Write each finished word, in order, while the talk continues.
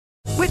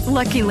With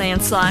Lucky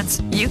Land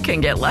Slots, you can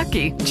get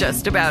lucky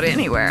just about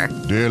anywhere.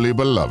 Dearly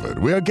beloved,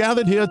 we are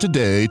gathered here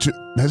today to...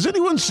 Has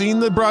anyone seen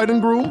the bride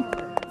and groom?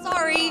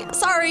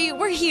 Sorry,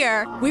 we're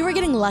here. We were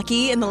getting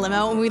lucky in the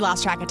limo and we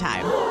lost track of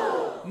time.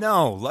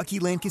 No, Lucky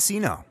Land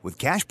Casino, with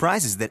cash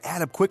prizes that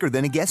add up quicker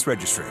than a guest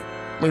registry.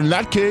 In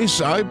that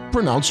case, I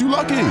pronounce you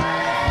lucky.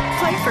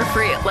 Play for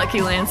free at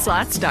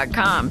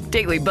LuckyLandSlots.com.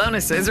 Daily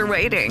bonuses are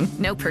waiting.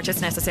 No purchase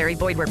necessary.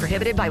 Void where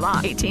prohibited by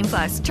law.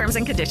 18+. Terms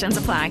and conditions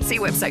apply. See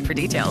website for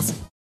details.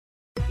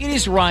 It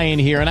is Ryan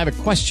here, and I have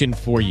a question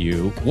for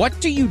you. What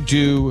do you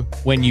do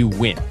when you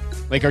win?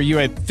 Like, are you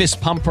a fist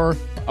pumper,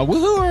 a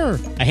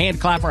woohooer, a hand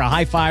clapper, a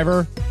high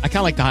fiver? I kind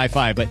of like the high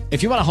five, but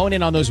if you want to hone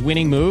in on those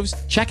winning moves,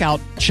 check out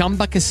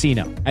Chumba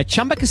Casino. At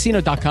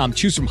ChumbaCasino.com,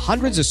 choose from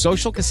hundreds of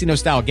social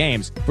casino-style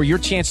games for your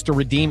chance to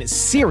redeem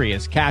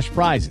serious cash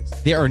prizes.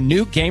 There are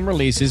new game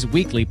releases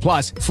weekly,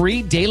 plus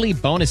free daily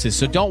bonuses.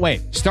 So don't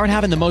wait. Start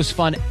having the most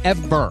fun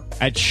ever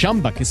at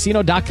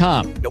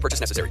ChumbaCasino.com. No purchase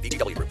necessary.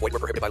 VGW. Void where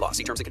prohibited by law.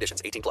 See terms and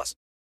conditions. 18+.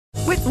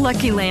 With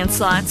Lucky Land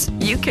Slots,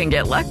 you can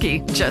get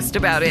lucky just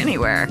about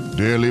anywhere.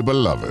 Dearly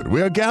beloved,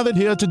 we are gathered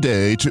here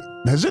today to...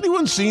 Has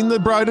anyone seen the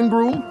bride and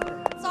groom?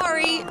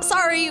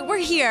 Sorry, we're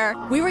here.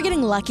 We were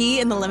getting lucky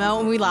in the limo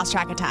and we lost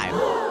track of time.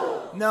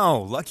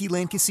 No, Lucky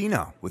Land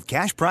Casino, with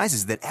cash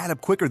prizes that add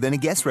up quicker than a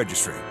guest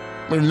registry.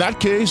 In that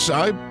case,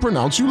 I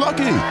pronounce you lucky.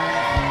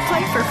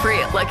 Play for free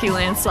at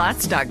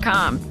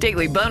LuckyLandSlots.com.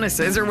 Daily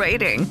bonuses are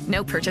waiting.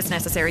 No purchase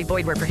necessary.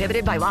 Void where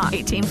prohibited by law.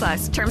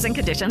 18+. Terms and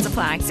conditions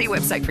apply. See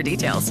website for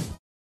details.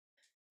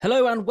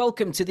 Hello and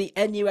welcome to the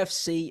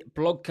NUFC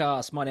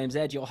blogcast. My name's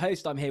Ed, your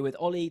host. I'm here with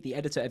Ollie, the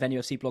editor of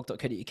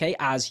nufcblog.co.uk.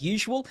 As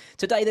usual,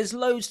 today there's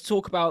loads to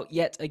talk about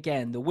yet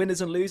again. The winners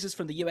and losers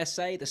from the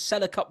USA, the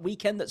Sela Cup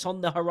weekend that's on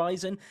the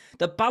horizon,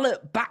 the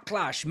ballot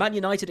backlash, Man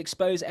United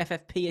expose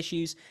FFP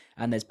issues,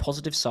 and there's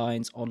positive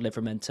signs on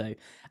Livramento.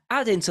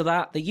 Add into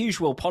that the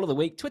usual poll of the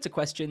week, Twitter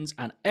questions,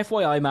 and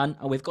FYI man,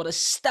 and we've got a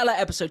stellar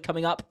episode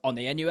coming up on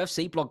the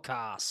NUFC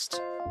blogcast.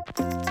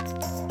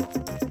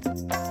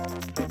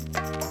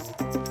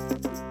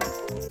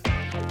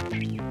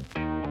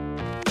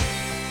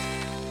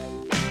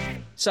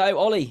 So,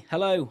 Ollie,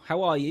 hello.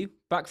 How are you?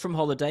 Back from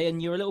holiday,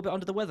 and you're a little bit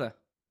under the weather.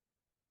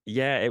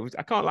 Yeah, it was.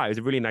 I can't lie. It was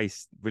a really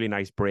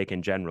nice break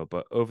in general.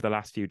 But over the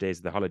last few days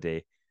of the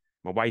holiday,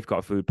 my wife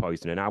got food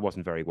poisoning, and I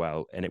wasn't very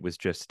well, and it was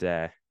just,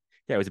 it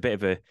was a bit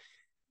of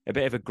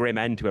a grim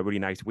end to a really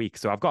nice week.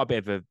 So I've got a bit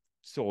of a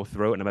sore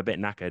throat, and I'm a bit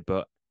knackered,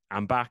 but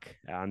I'm back.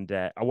 And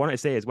I wanted to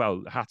say as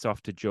well, hats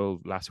off to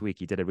Joel last week.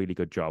 He did a really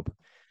good job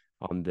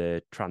on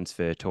the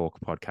Transfer Talk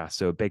podcast.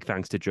 So big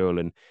thanks to Joel,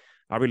 and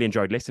I really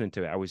enjoyed listening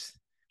to it. I was.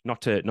 Not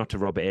to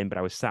rub it in, but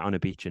I was sat on a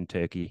beach in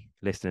Turkey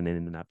listening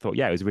in, and I thought,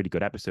 yeah, it was a really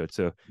good episode.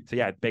 So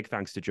yeah, big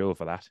thanks to Joel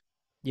for that.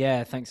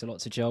 Yeah, thanks a lot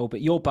to Joel.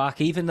 But you're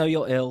back, even though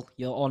you're ill,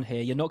 you're on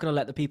here. You're not going to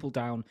let the people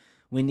down.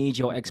 We need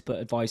your expert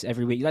advice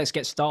every week. Let's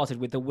get started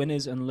with the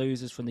winners and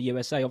losers from the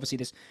USA. Obviously,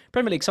 this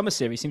Premier League Summer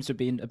Series seems to have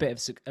been a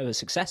bit of a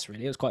success,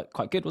 really. It was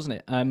quite good, wasn't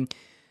it?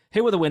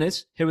 Who were the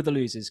winners? Who were the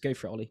losers? Go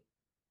for it, Ollie.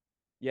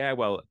 Yeah,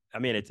 well, I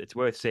mean, it's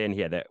worth saying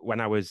here that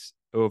when I was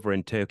over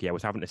in Turkey, I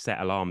was having to set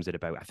alarms at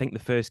about, I think the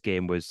first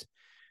game was,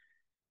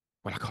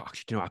 well, I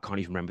can't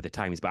even remember the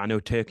times, but I know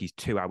Turkey's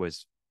 2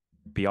 hours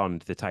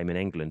beyond the time in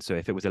England. So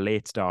if it was a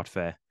late start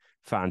for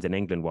fans in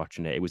England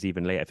watching it, it was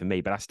even later for me.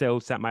 But I still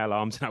set my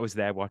alarms and I was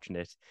there watching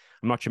it.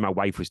 I'm not sure my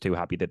wife was too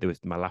happy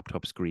that my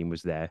laptop screen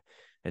was there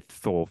at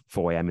 4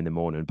 a.m. in the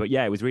morning. But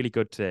yeah, it was really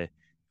good to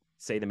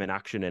see them in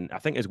action. And I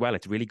think as well,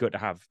 it's really good to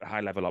have a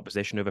high-level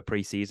opposition over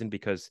pre-season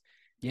because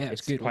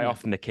it's good, quite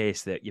often the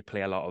case that you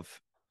play a lot of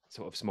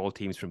sort of small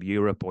teams from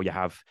Europe, or you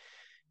have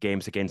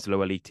games against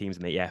lower league teams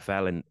in the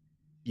EFL, and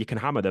you can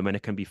hammer them and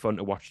it can be fun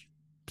to watch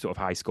sort of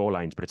high score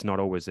lines, but it's not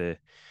always a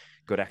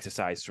good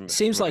exercise from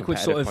seems a like we've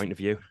sort of point of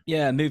view.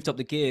 Yeah, moved up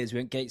the gears. We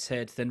went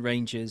Gateshead, then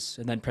Rangers,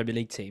 and then Premier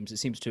League teams. It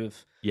seems to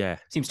have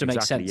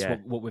make sense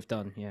what we've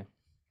done. Yeah.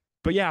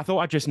 But yeah, I thought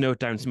I'd just note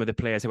down some of the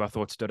players who I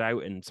thought stood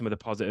out and some of the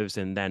positives,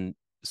 and then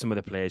some of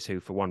the players who,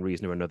 for one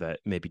reason or another,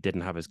 maybe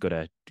didn't have as good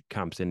a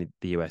camps in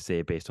the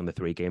USA based on the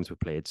 3 games we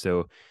played.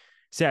 So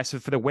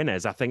for the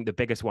winners, I think the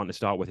biggest one to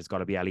start with has got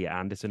to be Elliot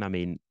Anderson. I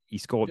mean, he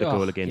scored the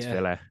goal against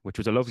Villa, which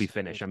was a lovely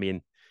finish. I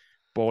mean,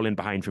 ball in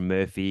behind from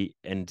Murphy,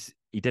 and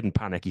he didn't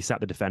panic. He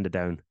sat the defender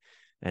down,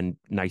 and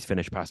nice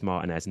finish past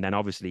Martinez. And then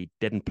obviously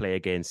didn't play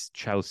against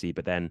Chelsea,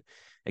 but then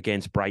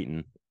against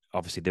Brighton,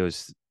 obviously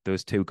those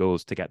 2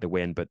 goals to get the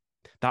win. But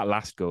that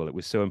last goal, it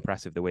was so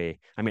impressive the way,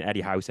 I mean,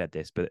 Eddie Howe said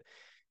this, but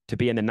to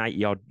be in the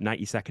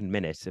 92nd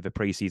minute of a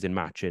pre-season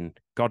match, and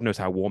God knows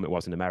how warm it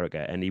was in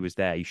America, and he was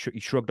there. He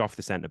shrugged off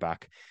the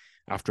centre-back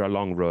after a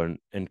long run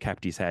and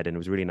kept his head, and it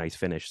was a really nice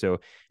finish. So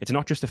it's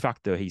not just the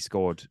fact that he's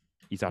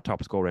our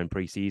top scorer in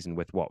pre-season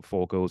with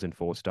 4 goals in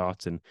 4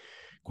 starts and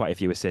quite a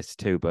few assists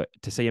too, but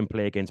to see him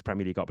play against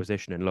Premier League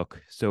opposition and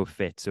look so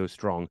fit, so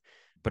strong,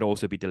 but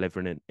also be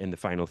delivering in the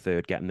final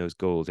third, getting those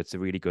goals, it's a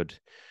really good,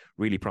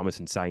 really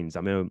promising signs.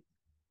 I know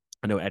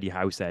Eddie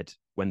Howe said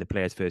when the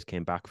players first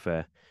came back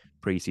for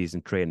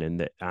pre-season training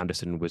that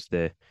Anderson was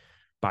the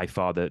by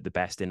far the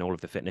best in all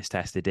of the fitness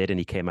tests they did, and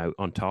he came out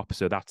on top.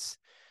 So that's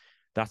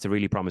a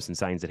really promising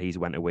signs that he's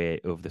went away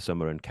over the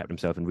summer and kept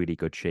himself in really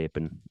good shape,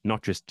 and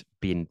not just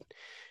being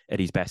at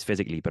his best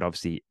physically, but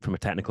obviously from a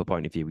technical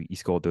point of view, he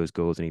scored those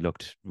goals and he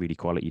looked really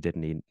quality,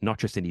 didn't he? Not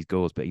just in his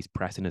goals, but he's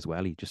pressing as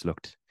well. He just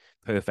looked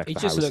perfect. He for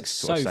just Howe's looks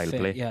so style of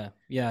play. fit.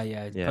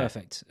 Yeah.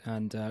 Perfect,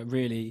 and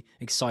really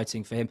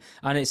exciting for him.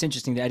 And it's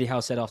interesting that Eddie Howe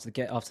said after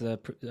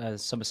the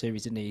summer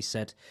series, didn't he? He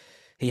said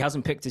he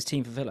hasn't picked his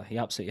team for Villa. He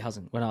absolutely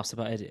hasn't. When asked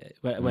about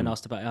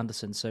asked about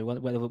Anderson, so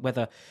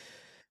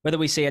whether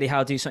we see Eddie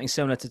Howe do something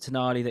similar to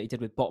Tonali that he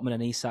did with Botman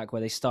and Isak,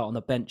 where they start on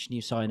the bench,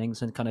 new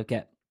signings, and kind of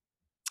get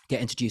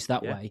introduced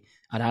that way,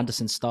 and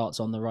Anderson starts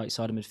on the right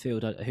side of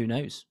midfield, who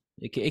knows?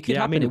 It could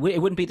happen. I mean,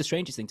 it wouldn't be the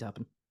strangest thing to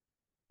happen.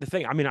 The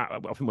thing, I mean, I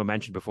think we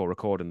mentioned before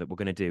recording that we're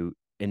going to do,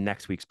 in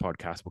next week's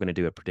podcast, we're going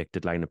to do a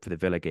predicted lineup for the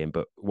Villa game.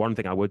 But one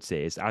thing I would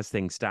say is, as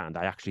things stand,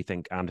 I actually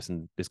think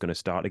Anderson is going to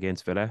start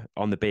against Villa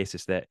on the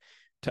basis that,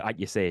 like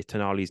you say,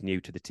 Tonali's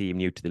new to the team,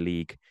 new to the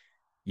league.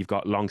 You've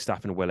got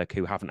Longstaff and Willock,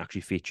 who haven't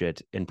actually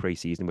featured in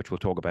pre-season, which we'll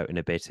talk about in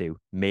a bit, who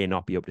may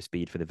not be up to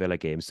speed for the Villa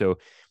game. So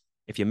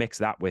if you mix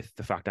that with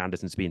the fact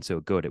Anderson's been so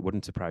good, it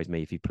wouldn't surprise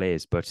me if he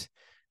plays. But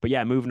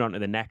yeah, moving on to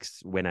the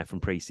next winner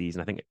from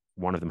pre-season, I think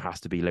one of them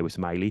has to be Lewis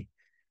Miley.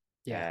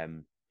 Yeah.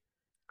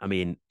 I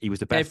mean, he was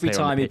the best every player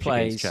time on the he pitch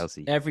plays. against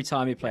Chelsea. Every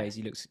time he plays,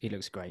 he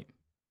looks great.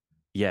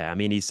 Yeah, I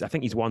mean, I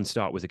think his one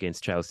start was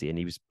against Chelsea, and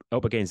he was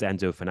up against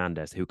Enzo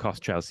Fernandez, who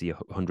cost Chelsea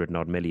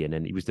 100-odd million,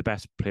 and he was the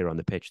best player on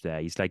the pitch there.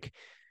 He's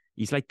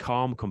like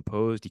calm,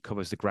 composed. He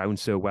covers the ground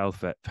so well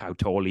for how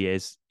tall he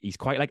is. He's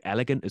quite like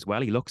elegant as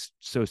well. He looks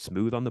so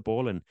smooth on the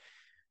ball and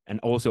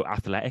also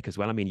athletic as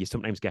well. I mean, you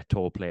sometimes get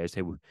tall players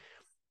who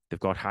they've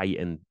got height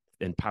and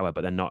power,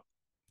 but they're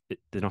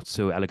not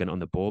so elegant on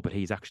the ball. But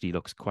he's actually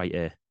looks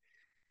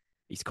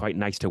he's quite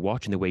nice to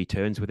watch in the way he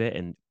turns with it.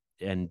 And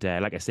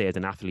like I say, as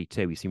an athlete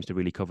too, he seems to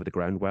really cover the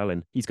ground well.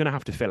 And he's going to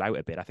have to fill out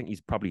a bit. I think he's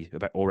probably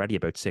already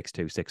about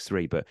 6'2",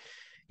 6'3", but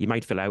he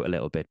might fill out a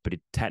little bit. But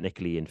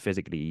technically and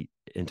physically,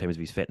 in terms of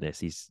his fitness,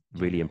 he's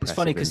really impressive. It's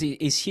funny because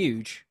he's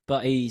huge,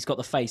 but he's got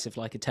the face of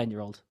like a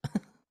 10-year-old.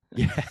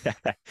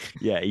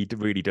 Yeah, he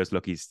really does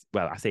look.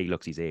 I say he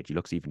looks his age. He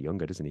looks even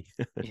younger, doesn't he?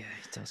 Yeah, he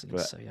does. He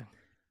looks so young.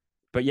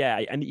 But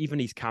yeah, and even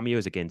his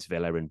cameos against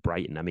Villa and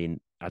Brighton. I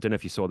mean, I don't know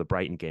if you saw the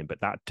Brighton game,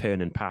 but that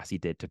turn and pass he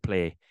did to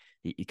play,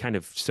 he kind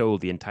of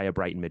sold the entire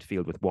Brighton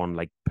midfield with one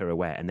like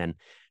pirouette, and then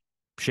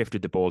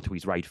shifted the ball to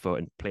his right foot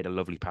and played a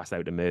lovely pass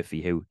out to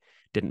Murphy, who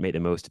didn't make the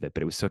most of it.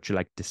 But it was such a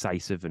like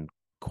decisive and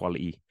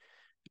quality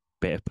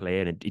bit of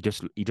play, and he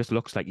just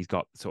looks like he's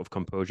got sort of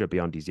composure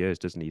beyond his years,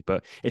 doesn't he?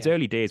 But it's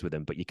early days with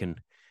him, but you can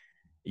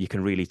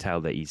really tell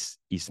that he's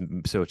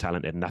so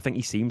talented, and I think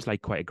he seems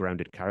like quite a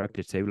grounded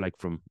character too. Like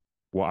from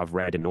what I've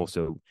read, and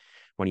also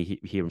when you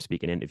hear him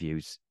speak in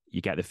interviews, you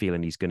get the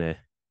feeling he's going to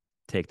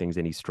take things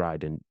in his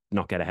stride and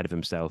not get ahead of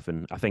himself.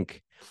 And I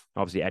think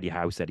obviously Eddie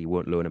Howe said he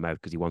won't loan him out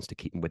because he wants to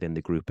keep him within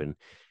the group and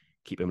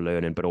keep him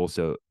learning, but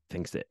also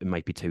thinks that it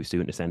might be too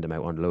soon to send him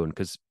out on loan,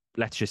 because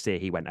let's just say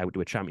he went out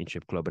to a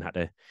championship club and had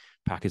to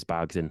pack his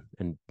bags and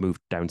move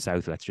down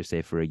south, let's just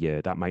say, for a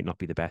year. That might not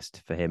be the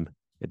best for him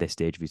at this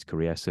stage of his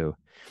career. So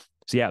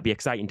yeah, it'll be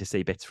exciting to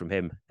see bits from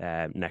him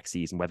next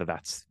season, whether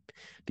that's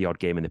the odd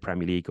game in the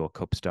Premier League or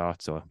cup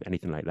starts or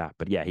anything like that.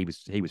 But yeah, he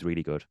was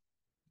really good.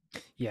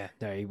 Yeah,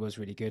 no, he was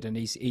really good, and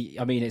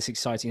I mean, it's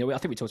exciting. I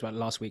think we talked about it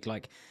last week.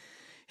 Like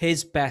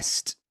his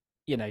best,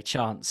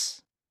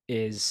 chance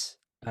is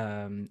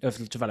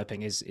of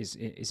developing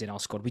is in our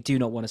squad. We do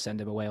not want to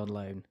send him away on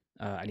loan,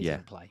 and he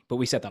didn't play. But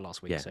we said that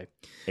last week. Yeah, so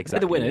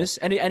exactly. The winners.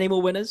 Yeah. Any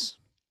more winners?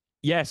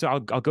 Yeah, so I'll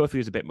go through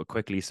this a bit more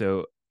quickly.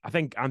 So I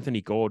think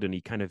Anthony Gordon,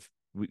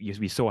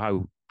 we saw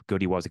how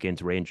good he was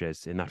against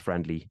Rangers in that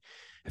friendly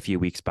a few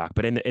weeks back.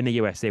 But in the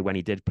USA, when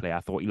he did play,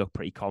 I thought he looked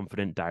pretty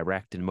confident,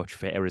 direct, and much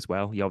fitter as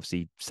well. He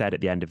obviously said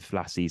at the end of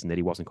last season that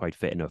he wasn't quite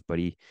fit enough, but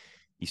he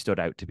stood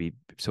out to be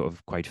sort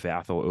of quite fit,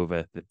 I thought,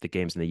 over the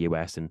games in the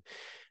US. And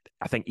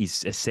I think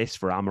his assist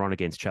for Almiron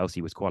against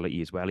Chelsea was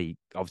quality as well. He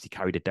obviously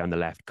carried it down the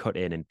left, cut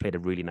in, and played a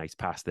really nice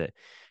pass that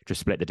just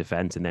split the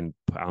defence and then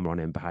put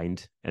Almiron in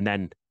behind. And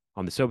then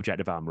on the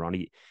subject of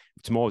Almiron,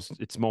 it's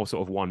more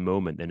sort of one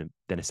moment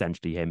than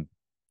essentially him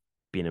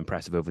being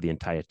impressive over the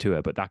entire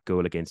tour. But that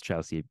goal against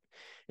Chelsea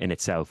in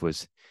itself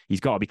he's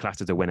got to be classed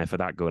as a winner for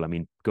that goal. I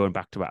mean, going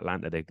back to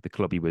Atlanta, the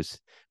club he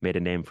made a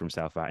name for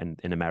himself at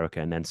in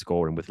America, and then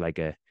scoring with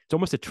it's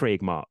almost a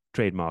trademark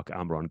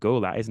Almiron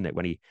goal, that, isn't it?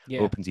 When he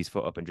opens his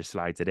foot up and just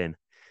slides it in.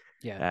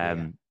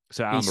 Yeah.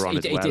 So Almiron as well.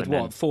 He did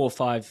what, 4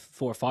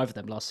 or 5 of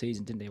them last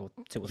season, didn't he? Or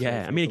 2 or 3.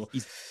 Yeah, I mean,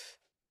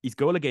 his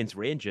goal against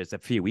Rangers a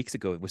few weeks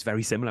ago was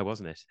very similar,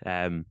 wasn't it?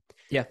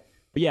 Yeah.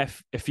 But yeah,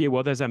 a few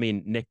others. I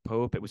mean, Nick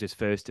Pope, it was his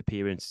first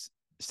appearance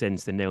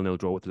since the 0-0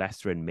 draw with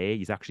Leicester in May.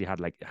 He's actually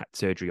had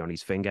surgery on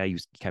his finger. He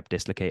kept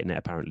dislocating it,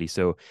 apparently.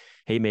 So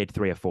he made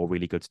 3 or 4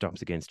 really good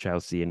stops against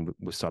Chelsea and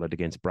was solid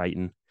against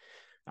Brighton.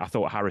 I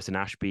thought Harrison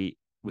Ashby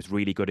was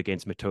really good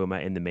against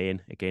Matoma in the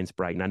main against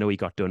Brighton. I know he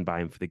got done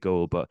by him for the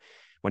goal, but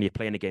when you're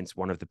playing against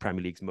one of the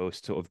Premier League's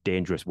most sort of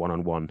dangerous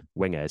one-on-one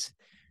wingers,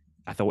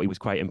 I thought he was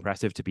quite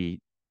impressive to be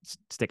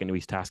sticking to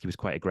his task. He was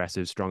quite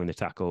aggressive, strong in the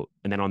tackle.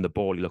 And then on the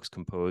ball, he looks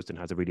composed and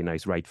has a really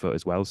nice right foot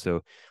as well.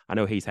 So I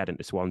know he's heading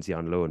to Swansea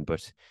on loan,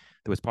 but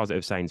there was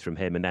positive signs from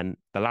him. And then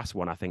the last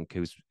one I think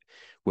who's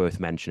worth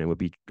mentioning would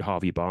be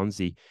Harvey Barnes.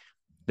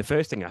 The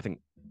first thing I think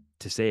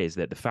to say is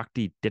that the fact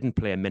he didn't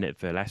play a minute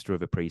for Leicester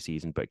over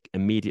pre-season, but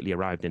immediately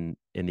arrived in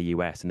the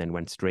US and then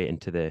went straight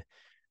into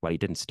he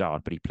didn't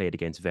start, but he played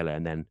against Villa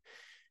and then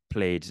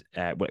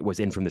was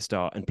in from the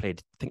start and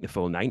played, I think, the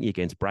full 90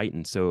 against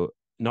Brighton. So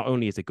not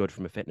only is it good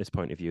from a fitness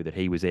point of view that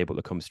he was able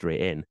to come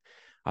straight in,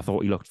 I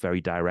thought he looked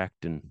very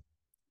direct and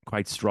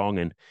quite strong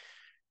and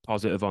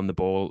positive on the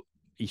ball.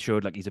 He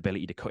showed like his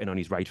ability to cut in on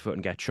his right foot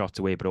and get shots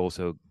away, but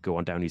also go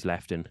on down his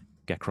left and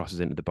get crosses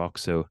into the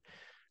box. So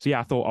yeah,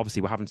 I thought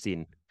obviously we haven't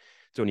seen,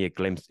 it's only a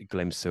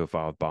glimpse so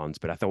far of Barnes,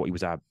 but I thought he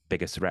was our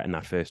biggest threat in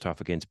that first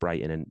half against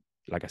Brighton. And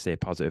like I say,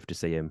 positive to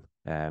see him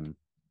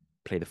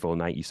play the full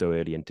 90 so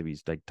early into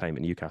his time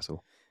at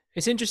Newcastle.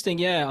 It's interesting,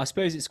 yeah. I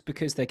suppose it's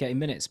because they're getting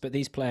minutes, but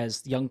these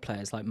players, young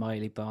players like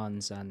Miley,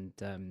 Barnes and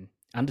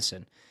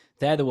Anderson,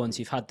 they're the ones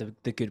who've had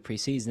the good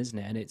pre-season, isn't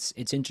it? And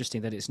it's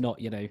interesting that it's not,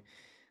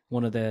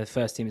 one of the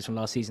first teams from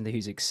last season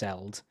who's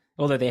excelled.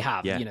 Although they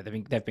have,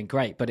 they've been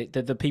great. But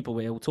the people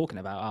we're all talking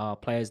about are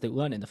players that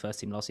weren't in the first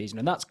team last season,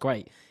 and that's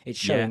great. It's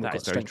showing we've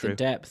got strength and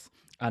depth,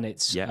 and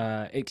it's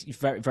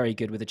very, very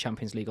good with the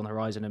Champions League on the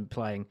horizon and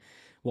playing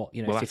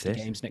 50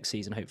 games next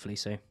season, hopefully.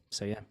 So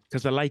yeah.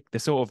 Because the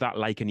sort of that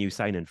like a new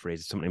signing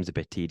phrase is sometimes a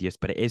bit tedious,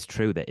 but it is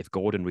true that if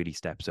Gordon really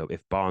steps up,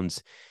 if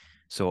Barnes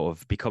sort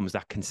of becomes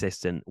that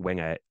consistent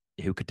winger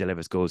who could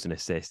deliver goals and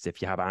assists,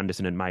 if you have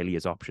Anderson and Miley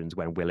as options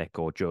when Willock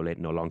or Joe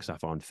Linton or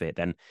Longstaff aren't fit,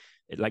 then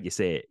like you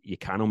say, you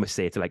can almost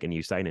say it's like a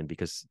new signing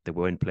because they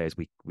weren't players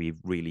we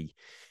really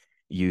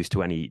used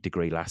to any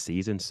degree last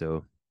season.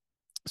 So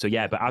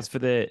yeah, but as for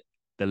the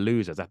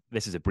losers,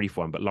 this is a brief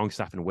one, but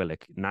Longstaff and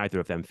Willock, neither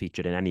of them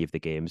featured in any of the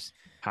games.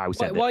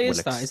 Why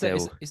is that?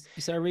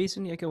 Is there a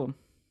reason? Yeah, go on.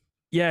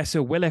 Yeah,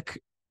 so Willock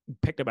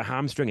picked up a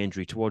hamstring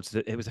injury towards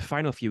it was the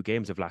final few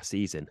games of last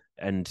season,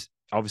 and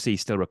obviously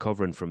he's still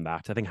recovering from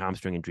that. I think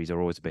hamstring injuries are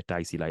always a bit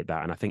dicey like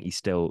that, and I think he's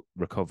still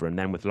recovering.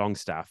 Then with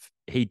Longstaff,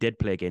 he did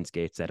play against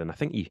Gateshead, and I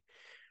think he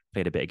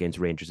played a bit against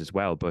Rangers as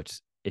well, but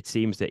it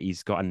seems that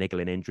he's got a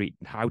niggling injury.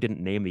 Howe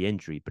didn't name the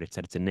injury, but it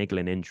said it's a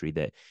niggling injury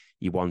that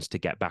he wants to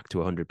get back to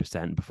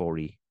 100% before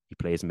he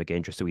plays him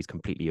again, just so he's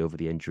completely over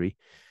the injury.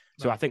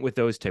 So I think with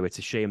those two, it's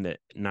a shame that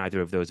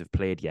neither of those have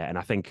played yet. And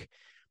I think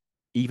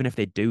even if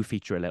they do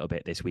feature a little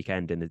bit this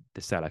weekend in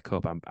the Sela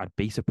Cup, I'd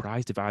be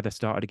surprised if either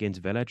started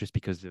against Villa just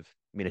because of,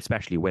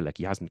 especially Willock,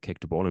 he hasn't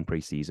kicked a ball in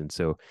pre-season.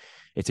 So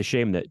it's a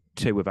shame that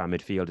two of our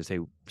midfielders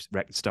who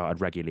started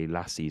regularly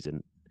last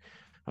season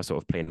are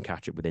sort of playing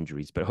catch up with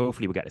injuries, but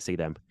hopefully we'll get to see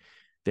them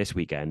this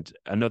weekend.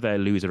 Another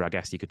loser, I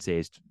guess you could say,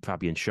 is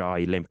Fabian Schär.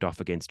 He limped off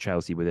against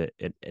Chelsea with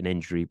an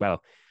injury.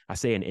 Well, I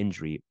say an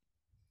injury.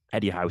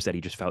 Eddie Howe said he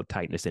just felt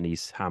tightness in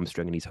his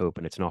hamstring and he's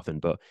hoping it's nothing,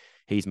 but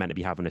he's meant to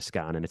be having a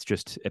scan, and it's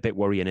just a bit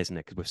worrying, isn't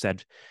it? Because we've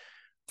said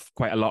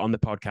quite a lot on the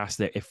podcast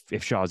that if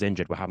Schär's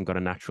injured, we haven't got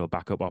a natural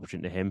backup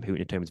option to him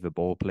in terms of a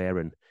ball player,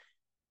 and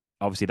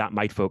obviously that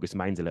might focus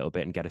minds a little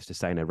bit and get us to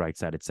sign a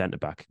right-sided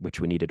centre-back,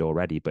 which we needed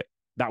already, but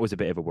that was a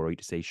bit of a worry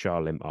to see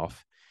Schär limp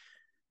off.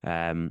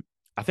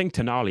 I think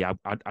Tonali,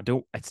 I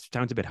don't, it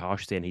sounds a bit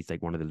harsh saying he's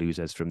like one of the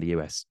losers from the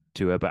US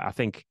tour, but I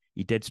think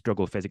he did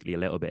struggle physically a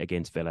little bit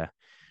against Villa.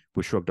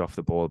 Was shrugged off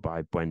the ball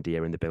by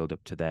Buendia in the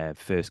build-up to their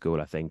first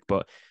goal, I think.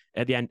 But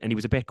at the end, and he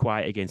was a bit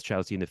quiet against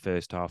Chelsea in the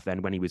first half.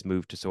 Then when he was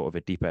moved to sort of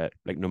a deeper,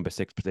 like number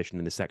 6 position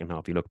in the second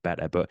half, he looked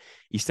better. But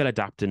he's still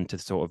adapting to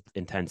the sort of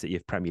intensity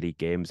of Premier League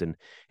games, and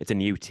it's a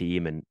new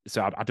team. And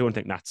so I don't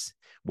think that's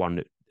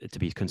one to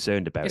be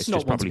concerned about. It's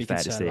just probably fair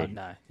to say. About,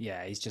 no,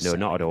 yeah, he's just... No,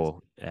 not at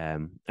all.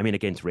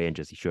 Against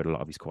Rangers, he showed a lot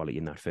of his quality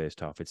in that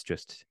first half. It's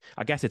just...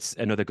 I guess it's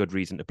another good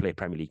reason to play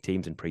Premier League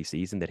teams in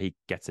pre-season, that he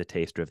gets a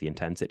taster of the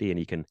intensity and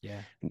he can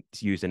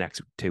use the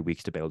next 2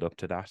 weeks to build up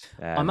to that.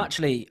 I'm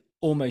actually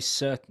almost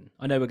certain...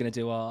 I know we're going to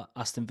do our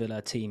Aston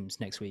Villa teams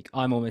next week.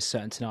 I'm almost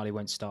certain Tonali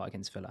won't start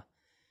against Villa.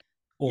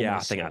 I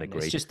think I'd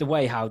agree. It's just the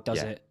way Howe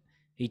does it.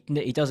 He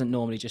doesn't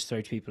normally just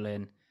throw people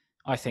in.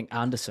 I think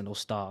Anderson will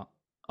start.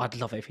 I'd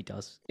love it if he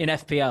does. In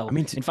FPL,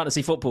 in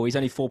fantasy football, he's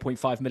only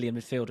 4.5 million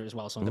midfielder as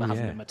well, so I'm going to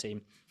have him in my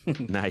team.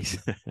 Nice.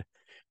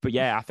 But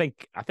yeah, I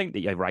think that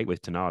you're right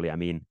with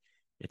Tonali.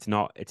 It's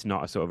not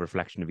a sort of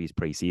reflection of his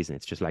pre-season.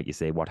 It's just like you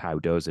say, what Howe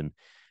does. And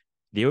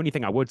the only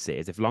thing I would say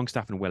is if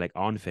Longstaff and Willock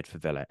aren't fit for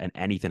Villa and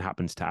anything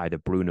happens to either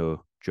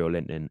Bruno, Joe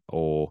Linton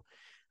or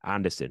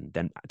Anderson,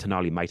 then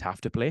Tonali might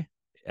have to play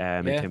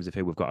in terms of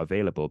who we've got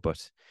available.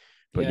 But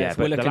if but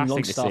Willock the and last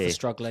thing to Longstaff say, are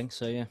struggling,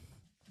 so yeah.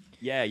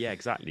 Yeah,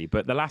 exactly.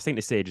 But the last thing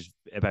to say just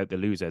about the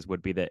losers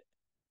would be that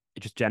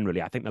just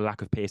generally, I think the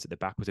lack of pace at the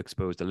back was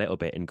exposed a little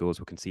bit in goals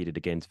were conceded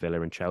against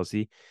Villa and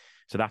Chelsea.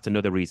 So that's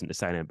another reason to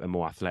sign a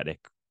more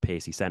athletic,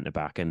 pacey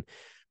centre-back.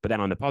 But then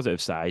on the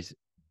positive side,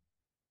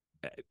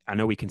 I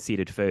know we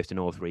conceded first in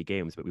all 3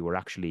 games, but we were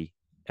actually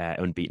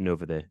unbeaten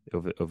over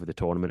the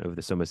tournament, over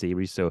the summer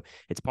series. So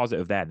it's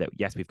positive there that,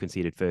 yes, we've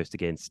conceded first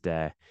against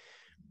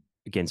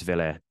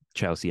Villa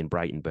Chelsea and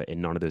Brighton, but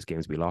in none of those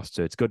games we lost.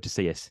 So it's good to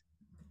see us.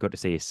 Good to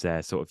see us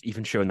sort of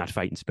even showing that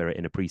fighting spirit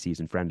in a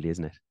pre-season friendly,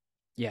 isn't it?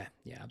 Yeah,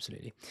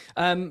 absolutely.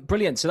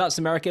 Brilliant. So that's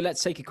America.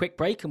 Let's take a quick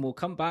break and we'll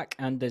come back.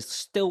 And there's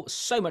still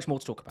so much more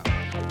to talk about.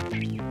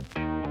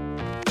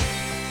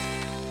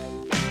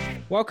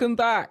 Welcome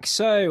back.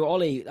 So,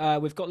 Ollie,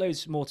 we've got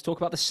loads more to talk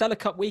about. The Sela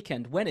Cup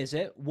weekend. When is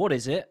it? What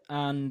is it?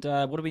 And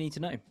what do we need to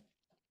know?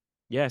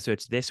 Yeah, so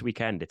it's this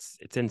weekend. It's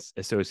in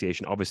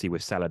association, obviously,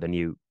 with Sela, the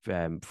new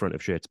front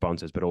of shirt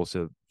sponsors, but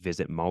also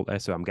Visit Malta.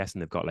 So I'm guessing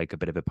they've got like a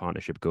bit of a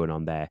partnership going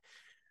on there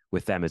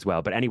with them as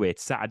well. But anyway,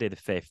 it's Saturday the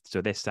 5th, so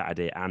this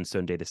Saturday and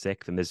Sunday the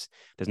 6th. And there's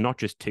not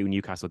just 2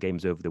 Newcastle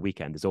games over the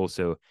weekend. There's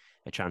also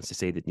a chance to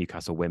see the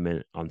Newcastle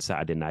women on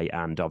Saturday night.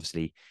 And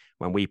obviously,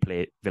 when we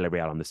play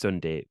Villarreal on the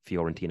Sunday,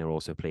 Fiorentina are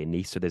also playing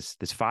Nice. So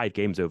there's 5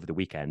 games over the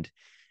weekend.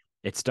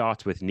 It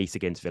starts with Nice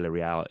against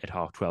Villarreal at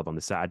 12:30 on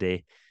the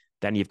Saturday.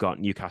 Then you've got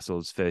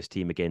Newcastle's first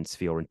team against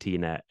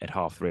Fiorentina at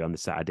 3:30 on the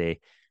Saturday.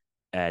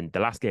 And the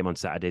last game on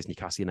Saturday is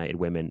Newcastle United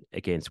women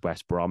against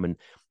West Brom. And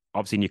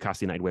obviously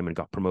Newcastle United women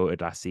got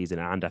promoted last season.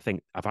 And I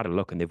think I've had a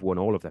look and they've won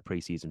all of their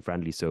pre-season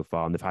friendlies so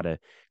far. And they've had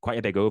quite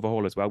a big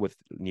overhaul as well with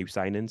new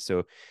signings. So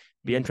it'd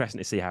be interesting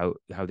to see how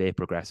they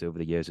progress over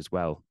the years as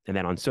well. And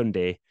then on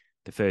Sunday,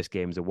 the first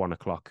game is a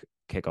 1:00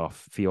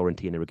 kickoff,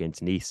 Fiorentina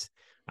against Nice.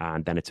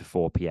 And then it's a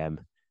 4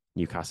 p.m.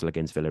 Newcastle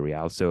against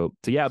Villarreal. So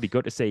yeah, it'll be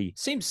good to see.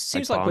 Seems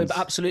like we're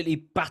absolutely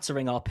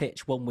battering our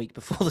pitch 1 week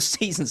before the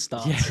season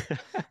starts. Yeah.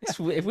 It's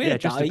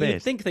weird.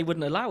 You'd think they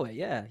wouldn't allow it.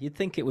 Yeah, you'd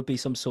think it would be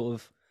some sort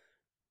of.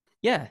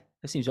 Yeah,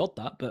 it seems odd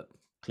that, but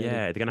clearly,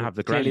 they're going to have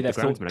the clearly they've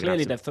thought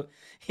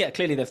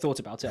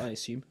about it. I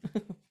assume.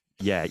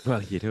 Yeah,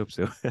 well, you'd hope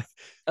so.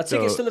 Are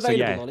tickets still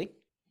available, Ollie?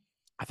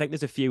 I think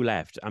there's a few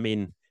left. I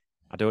mean,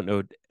 I don't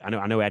know.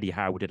 I know Eddie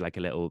Howe did like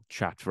a little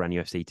chat for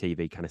NUFC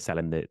TV, kind of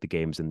selling the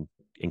games and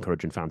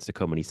encouraging fans to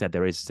come, and he said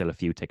there is still a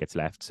few tickets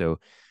left. So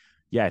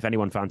yeah, if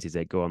anyone fancies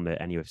it, go on the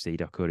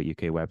nufc.co.uk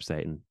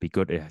website, and be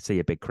good to see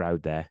a big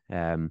crowd there.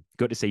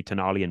 Good to see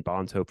Tonali and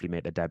Barnes hopefully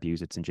make their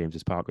debuts at St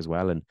James's Park as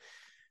well. And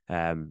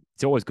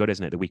it's always good,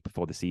 isn't it, the week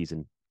before the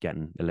season,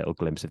 getting a little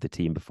glimpse of the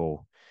team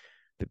before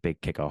the big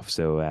kickoff.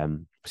 So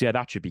yeah,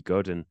 that should be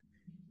good.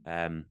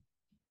 And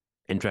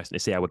interesting to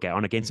see how we get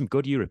on against some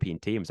good European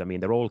teams. I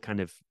mean, they're all kind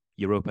of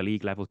Europa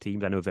League level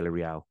teams. I know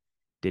Villarreal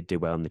did do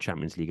well in the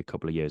Champions League a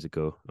couple of years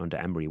ago under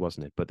Emery,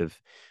 wasn't it? But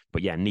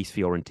yeah, Nice,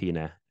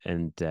 Fiorentina,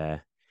 and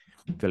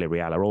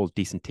Villarreal are all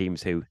decent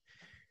teams who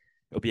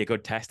it'll be a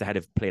good test ahead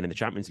of playing in the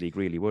Champions League,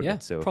 really, wouldn't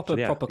it? So proper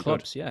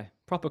clubs,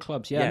 proper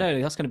clubs. Yeah, no,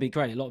 that's going to be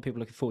great. A lot of people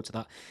looking forward to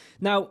that.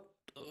 Now,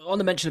 on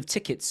the mention of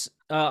tickets,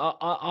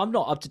 I'm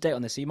not up to date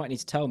on this, so you might need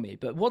to tell me.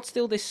 But what's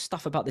still this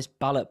stuff about this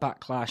ballot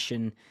backlash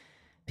and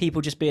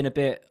people just being a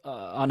bit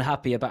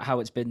unhappy about how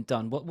it's been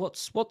done?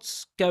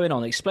 What's going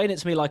on? Explain it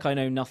to me like I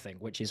know nothing,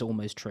 which is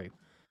almost true.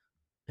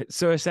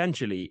 So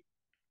essentially,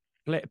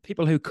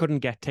 people who couldn't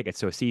get tickets,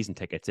 so season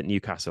tickets at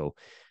Newcastle,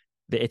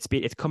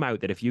 it's come out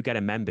that if you get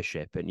a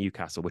membership at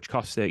Newcastle, which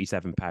costs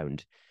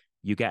 £37,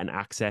 you get an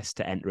access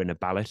to enter in a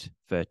ballot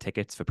for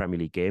tickets for Premier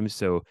League games.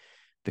 So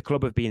the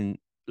club have been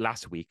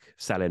last week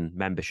selling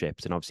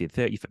memberships, and obviously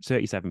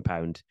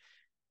 £37.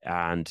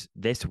 And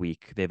this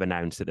week they've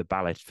announced that the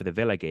ballot for the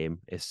Villa game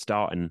is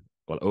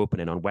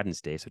opening on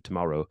Wednesday, so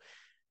tomorrow,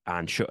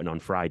 and shutting on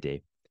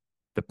Friday.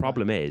 The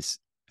problem is,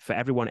 for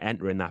everyone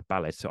entering that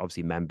ballot, so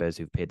obviously members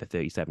who've paid the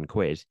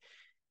 £37,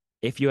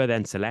 if you are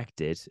then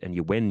selected and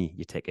you win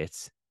your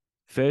tickets,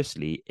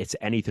 firstly, it's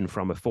anything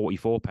from a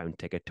 £44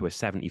 ticket to a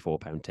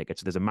 £74 ticket.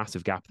 So there's a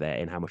massive gap there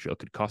in how much it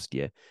could cost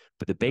you.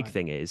 But the big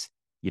thing is,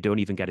 you don't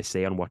even get a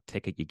say on what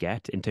ticket you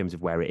get in terms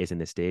of where it is in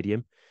the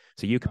stadium.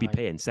 So you could be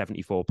paying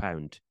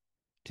 £74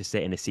 to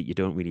sit in a seat you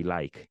don't really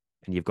like,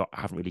 and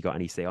haven't really got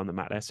any say on the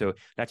matter. So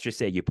let's just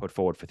say you put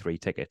forward for 3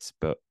 tickets,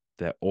 but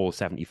they're all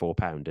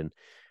 £74, and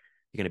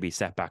you're going to be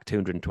set back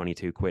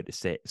 £222 to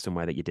sit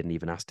somewhere that you didn't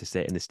even ask to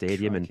sit in the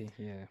stadium.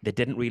 They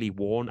didn't really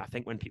warn. I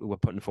think when people were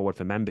putting forward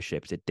for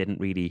memberships, it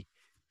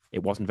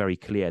wasn't very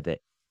clear that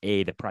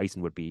the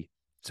pricing would be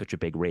such a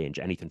big range,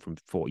 anything from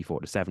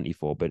 44 to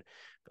 74. But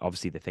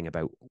obviously the thing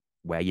about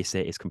where you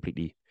sit is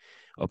completely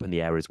up in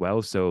the air as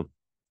well. So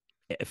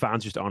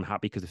fans just aren't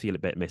happy because they feel a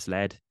bit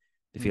misled.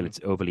 They feel it's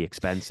overly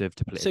expensive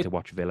to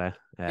watch Villa.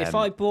 If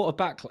I bought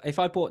a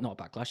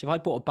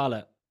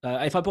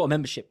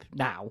membership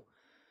now,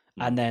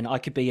 and then I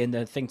could be in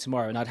the thing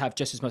tomorrow, and I'd have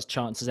just as much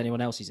chance as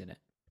anyone else who's in it.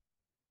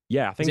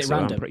 Yeah, I think is it so.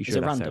 Random? I'm pretty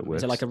sure that's how it works.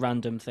 Is it like a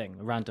random thing,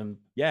 a random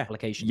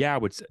allocation? Yeah, I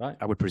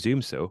would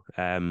presume so.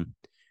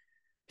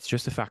 It's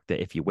just the fact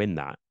that if you win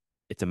that,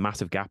 it's a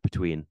massive gap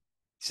between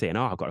saying,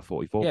 "Oh, I've got a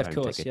 £44 yeah, of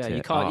course, ticket." Yeah,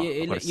 you can't.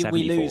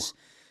 We lose.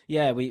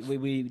 Yeah, we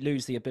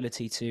lose the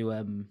ability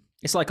to.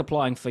 It's like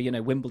applying for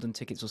Wimbledon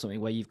tickets or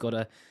something, where you've got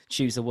to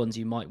choose the ones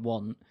you might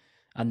want,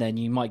 and then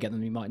you might get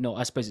them, you might not.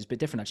 I suppose it's a bit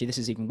different actually. This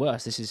is even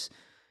worse. This is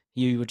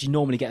you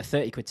normally get a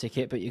 £30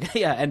 ticket, but you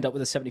end up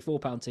with a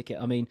 £74 ticket.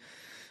 I mean,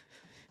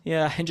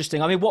 yeah,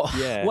 interesting. I mean, what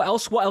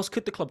else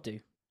could the club do?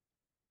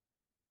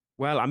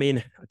 Well, I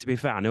mean, to be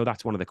fair, I know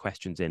that's one of the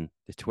questions in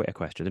the Twitter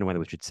question. I don't know whether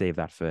we should save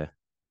that for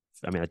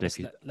I mean, I don't know if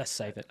you let's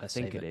save it. I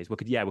think it is. We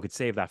could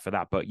save that for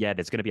that. But yeah,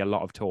 there's going to be a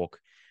lot of talk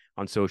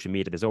on social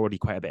media. There's already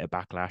quite a bit of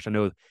backlash. I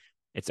know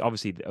it's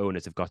obviously the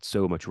owners have got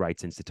so much right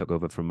since they took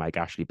over from Mike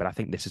Ashley, but I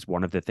think this is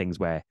one of the things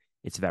where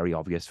it's very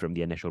obvious from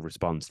the initial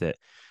response that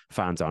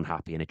fans aren't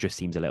happy, and it just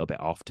seems a little bit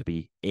off to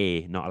be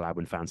A, not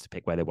allowing fans to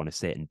pick where they want to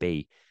sit, and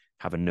B,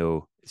 having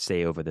no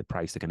say over the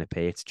price they're going to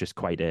pay. It's just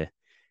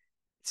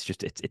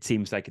it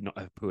seems like not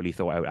a poorly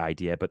thought out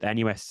idea. But the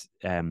NUST,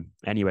 the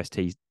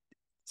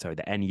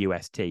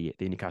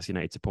Newcastle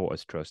United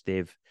Supporters Trust,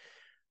 they've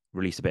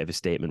released a bit of a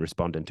statement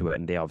responding to it,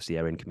 and they obviously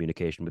are in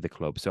communication with the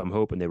club. So I'm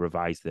hoping they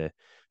revise the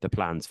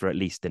plans for at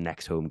least the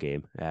next home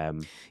game.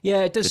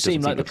 It does seem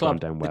like the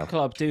club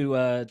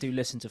do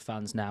listen to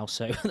fans now,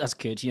 so that's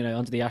good.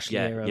 Under the Ashley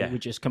era, we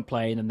just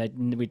complain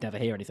and we'd never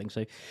hear anything.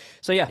 So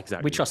yeah,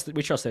 exactly.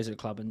 we trust those at the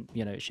club, and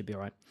it should be all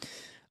right.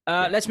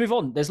 Let's move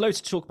on. There's loads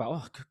to talk about.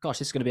 Oh gosh,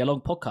 this is going to be a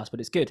long podcast, but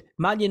it's good.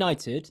 Man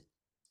United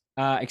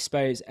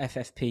expose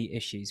FFP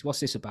issues. What's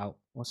this about,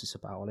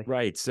 Ollie?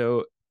 Right.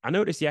 So I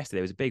noticed yesterday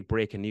there was a big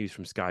breaking news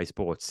from Sky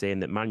Sports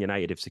saying that Man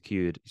United have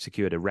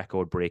secured a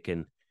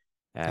record-breaking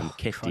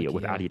kit deal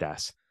with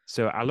Adidas.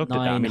 So I looked at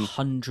that.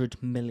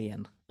 900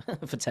 million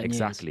for 10 years.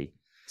 Exactly.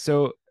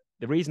 So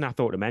the reason I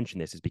thought to mention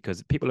this is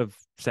because people have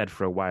said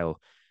for a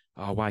while,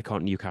 oh, why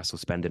can't Newcastle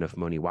spend enough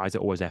money? Why is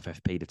it always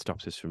FFP that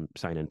stops us from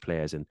signing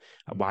players? And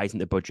why isn't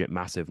the budget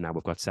massive now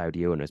we've got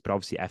Saudi owners? But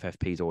obviously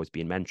FFP has always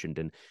been mentioned,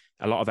 and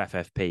a lot of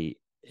FFP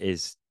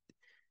is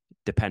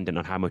dependent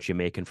on how much you're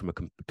making from a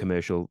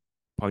commercial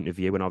point of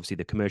view. And obviously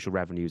the commercial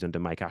revenues under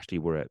Mike Ashley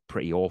were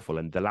pretty awful.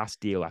 And the last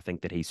deal I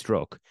think that he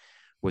struck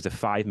was a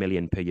 5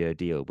 million per year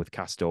deal with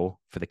Castor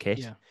for the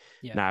kit.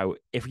 Yeah. Now,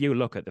 if you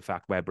look at the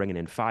fact we're bringing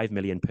in 5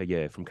 million per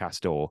year from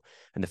Castor,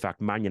 and the fact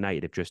Man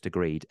United have just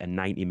agreed a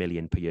 90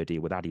 million per year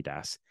deal with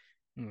Adidas,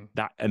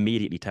 that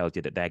immediately tells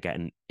you that they're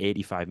getting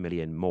 85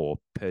 million more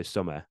per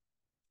summer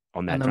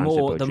on their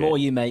transfer budget. The more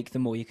you make, the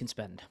more you can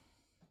spend.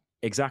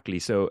 Exactly.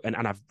 So, and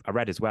I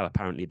read as well,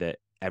 apparently, that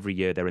every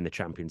year they're in the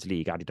Champions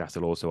League, Adidas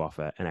will also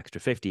offer an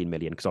extra 15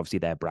 million, because obviously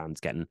their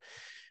brand's getting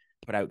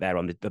put out there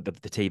on the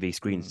TV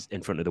screens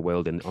in front of the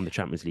world and on the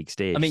Champions League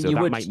stage. I mean, so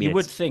you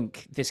would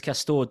think this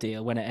Castor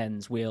deal, when it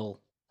ends, we'll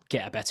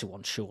get a better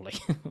one, surely.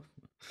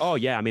 Oh,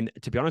 yeah. I mean,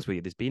 to be honest with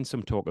you, there's been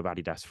some talk of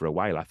Adidas for a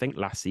while. I think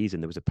last season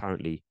there was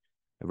apparently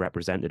a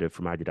representative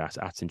from Adidas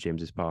at St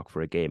James's Park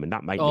for a game, and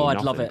that might mean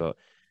nothing. Love it. But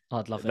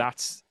I'd love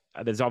it.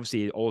 There's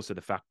obviously also the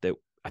fact that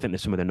I think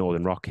there's some of the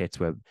Northern Rock kits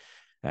were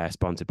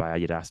sponsored by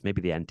Adidas,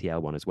 maybe the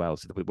NTL one as well.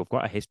 So we've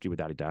got a history with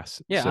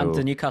Adidas. Yeah, and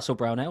the Newcastle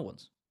Brown Ale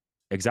ones.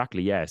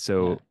 Exactly, yeah.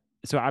 So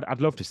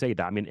I'd love to say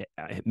that. I mean,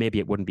 maybe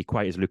it wouldn't be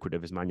quite as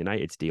lucrative as Man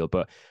United's deal,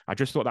 but I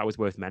just thought that was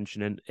worth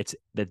mentioning. It's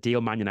the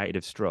deal Man United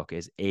have struck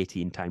is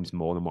 18 times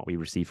more than what we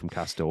receive from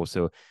Castor.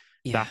 So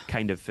that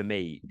kind of, for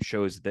me,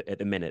 shows that at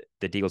the minute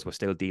the deals we're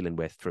still dealing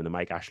with from the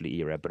Mike Ashley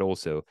era, but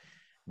also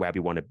where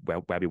we want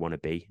to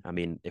be. I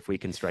mean, if we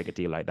can strike a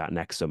deal like that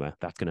next summer,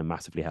 that's going to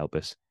massively help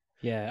us.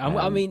 Yeah,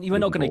 I mean, you're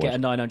not going to get a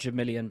 £900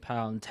 million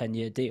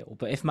 10-year deal,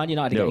 but if Man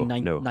United are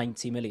getting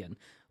 90 million,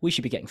 we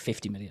should be getting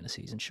 50 million a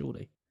season,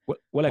 surely.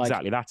 Well,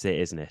 exactly. That's it,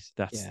 isn't it?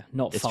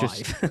 Not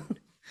 5.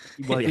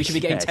 We should be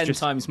getting 10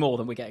 times more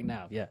than we're getting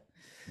now. Yeah.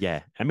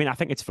 Yeah. I mean, I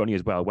think it's funny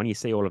as well when you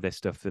see all of this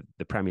stuff that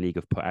the Premier League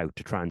have put out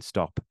to try and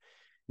stop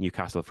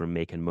Newcastle from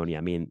making money.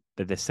 I mean,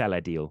 the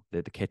Sela deal,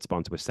 the kit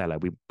sponsor with Sela,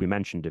 we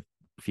mentioned a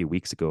few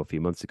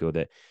months ago,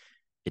 that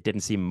it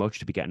didn't seem much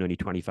to be getting only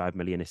 25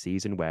 million a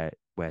season, where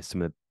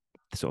some of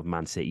the sort of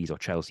Man Cities or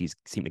Chelsea's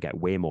seem to get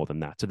way more than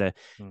that. So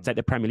it's like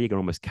the Premier League are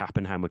almost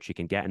capping how much you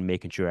can get and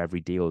making sure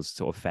every deal's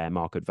sort of fair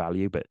market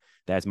value. But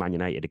there's Man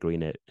United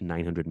agreeing a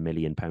 £900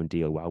 million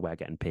deal while we're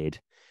getting paid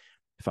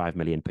 5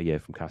 million per year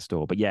from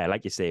Castor. But yeah,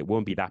 like you say, it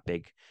won't be that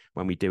big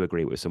when we do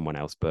agree with someone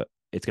else, but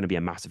it's going to be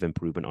a massive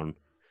improvement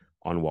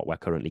on what we're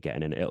currently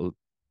getting, and it'll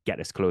get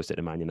us closer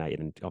to Man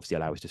United and obviously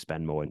allow us to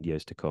spend more in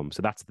years to come.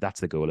 So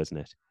that's the goal, isn't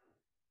it?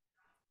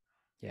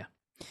 Yeah.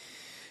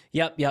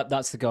 Yep,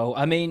 that's the goal.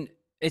 I mean,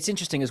 it's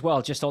interesting as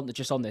well, just on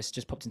this,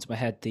 just popped into my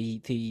head,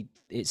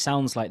 it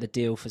sounds like the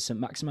deal for St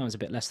Maximin is a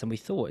bit less than we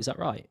thought. Is that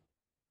right?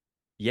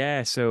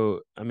 Yeah,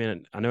 so, I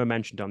mean, I know I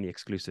mentioned on the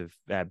exclusive,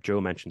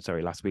 Joe mentioned,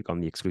 last week on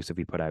the exclusive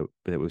we put out,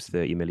 that it was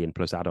 30 million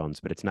plus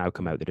add-ons, but it's now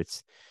come out that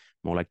it's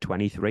more like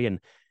 23. And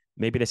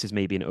maybe this is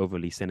me being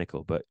overly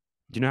cynical, but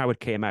do you know how it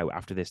came out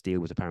after this deal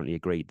was apparently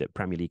agreed, that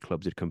Premier League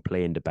clubs had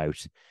complained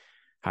about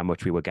how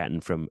much we were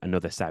getting from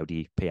another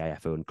Saudi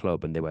PIF-owned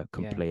club, and they were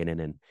complaining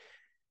and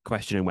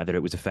questioning whether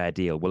it was a fair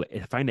deal? Well, I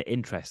find it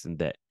interesting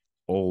that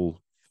all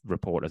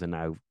reporters are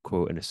now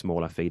quoting a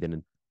smaller fee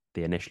than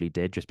they initially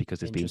did, just because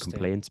there's been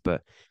complaints.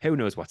 But who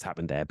knows what's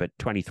happened there? But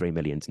 23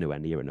 million's nowhere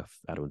near enough,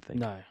 I don't think.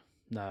 No,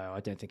 I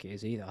don't think it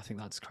is either. I think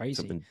that's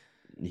crazy.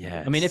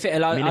 Yeah. I mean, if it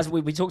allows, as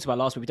we talked about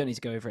last week, we don't need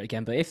to go over it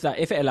again. But if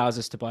it allows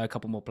us to buy a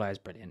couple more players,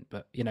 brilliant.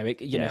 But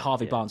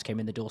Harvey Barnes came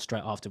in the door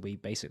straight after we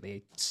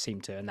basically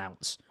seemed to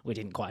announce. We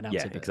didn't quite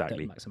announce it, but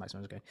exactly.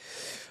 Maximin was going.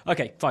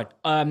 Okay,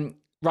 fine.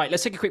 Right,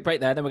 let's take a quick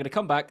break there. Then we're going to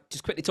come back,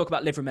 just quickly talk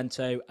about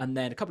Livramento and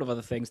then a couple of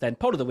other things. Then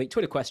poll of the week,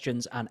 Twitter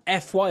questions, and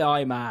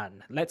FYI,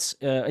 man. Let's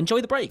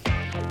enjoy the break.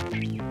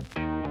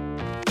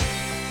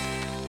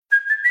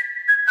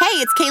 Hey,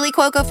 it's Kaylee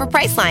Cuoco for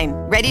Priceline.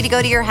 Ready to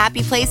go to your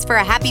happy place for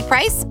a happy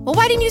price? Well,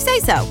 why didn't you say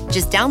so?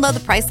 Just download the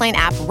Priceline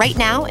app right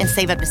now and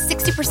save up to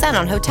 60%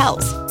 on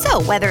hotels.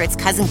 So whether it's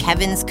Cousin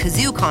Kevin's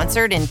Kazoo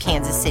Concert in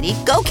Kansas City,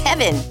 go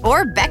Kevin,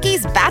 or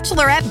Becky's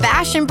Bachelorette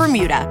Bash in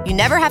Bermuda, you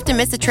never have to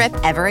miss a trip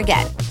ever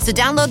again. So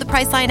download the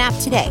Priceline app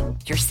today.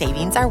 Your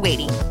savings are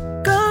waiting.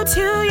 Go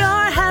to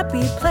your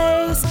happy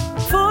place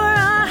for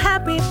a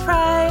happy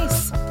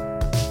price.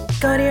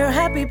 Go to your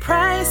happy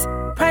price,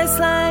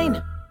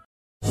 Priceline.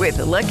 With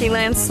the Lucky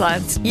Land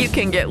Slots, you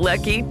can get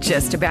lucky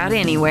just about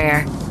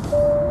anywhere.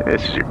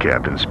 This is your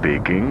captain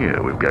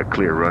speaking. We've got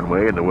clear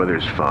runway and the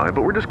weather's fine,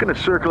 but we're just going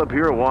to circle up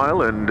here a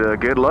while and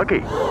get lucky.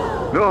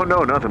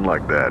 No, nothing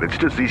like that. It's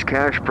just these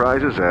cash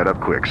prizes add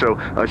up quick. So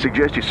I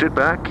suggest you sit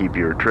back, keep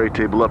your tray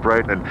table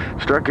upright, and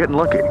start getting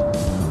lucky.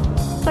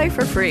 Play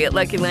for free at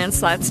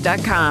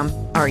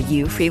LuckyLandSlots.com. Are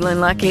you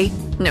feeling lucky?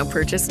 No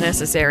purchase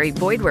necessary.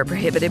 Void where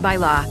prohibited by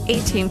law.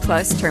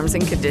 18+ terms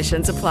and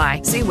conditions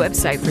apply. See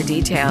website for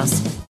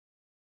details.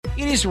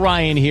 It is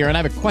Ryan here, and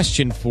I have a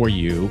question for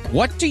you.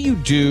 What do you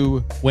do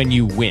when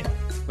you win?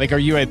 Like, are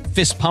you a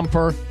fist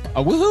pumper,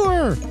 a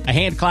woohooer, a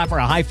hand clapper,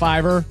 a high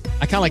fiver?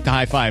 I kind of like the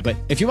high five, but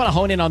if you want to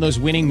hone in on those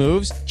winning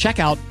moves, check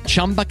out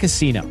Chumba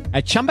Casino.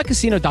 At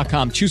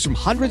ChumbaCasino.com, choose from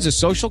hundreds of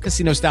social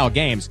casino-style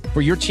games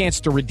for your chance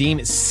to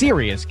redeem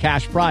serious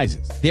cash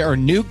prizes. There are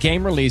new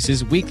game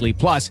releases weekly,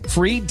 plus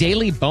free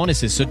daily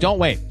bonuses. So don't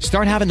wait.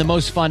 Start having the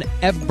most fun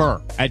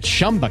ever at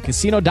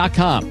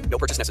ChumbaCasino.com. No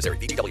purchase necessary.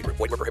 VGW. Void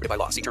where prohibited by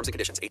law. See terms and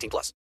conditions.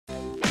 18+.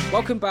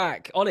 Welcome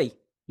back. Ollie,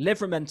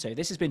 Livramento.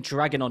 This has been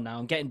dragging on now.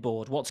 I'm getting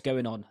bored. What's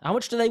going on? How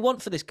much do they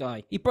want for this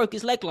guy? He broke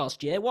his leg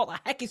last year. What the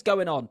heck is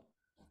going on?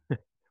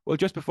 Well,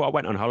 just before I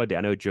went on holiday,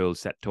 I know Joel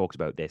talked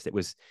about this. It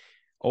was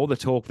all the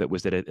talk that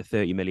was that a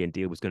 30 million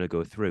deal was going to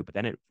go through, but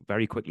then it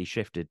very quickly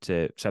shifted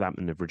to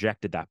Southampton have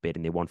rejected that bid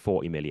and they want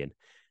 40 million.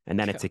 And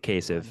then it's a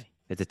case of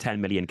there's a 10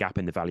 million gap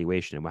in the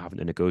valuation and we're having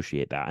to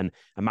negotiate that. And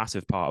a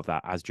massive part of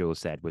that, as Joel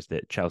said, was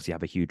that Chelsea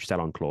have a huge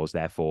sell-on clause.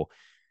 Therefore,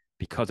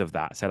 because of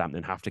that,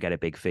 Southampton have to get a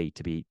big fee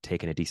to be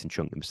taking a decent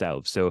chunk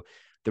themselves. So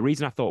the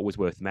reason I thought it was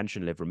worth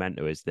mentioning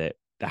Livramento is that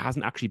there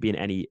hasn't actually been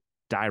any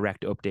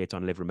direct update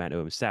on Livramento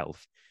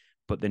himself.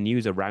 But the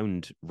news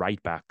around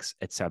right backs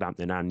at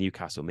Southampton and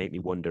Newcastle make me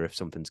wonder if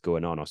something's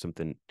going on or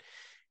something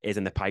is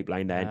in the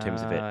pipeline there in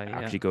terms of it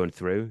actually going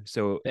through.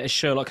 So bit of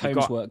Sherlock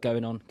Holmes work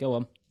going on. Go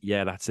on.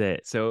 Yeah, that's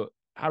it. So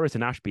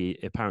Harrison Ashby,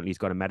 apparently he's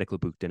got a medical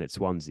booked in at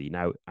Swansea.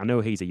 Now, I know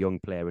he's a young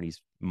player and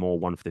he's more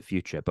one for the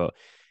future, but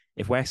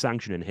if we're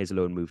sanctioning his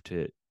loan move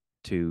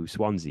to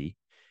Swansea,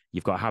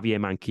 you've got Javier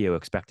Manquillo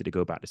expected to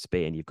go back to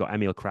Spain. You've got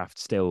Emil Kraft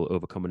still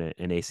overcoming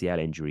an ACL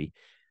injury.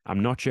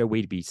 I'm not sure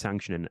we'd be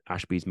sanctioning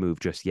Ashby's move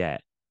just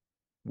yet,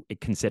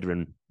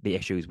 considering the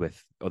issues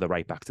with other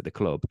right backs at the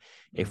club,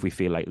 if we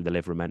feel like the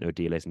Livramento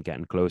deal isn't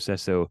getting closer.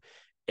 So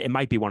it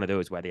might be one of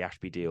those where the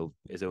Ashby deal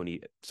is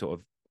only sort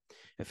of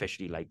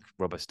officially like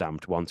rubber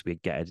stamped once we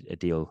get a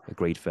deal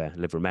agreed for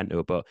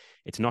Livramento. But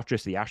it's not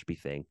just the Ashby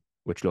thing,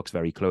 which looks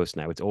very close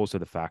now. It's also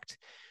the fact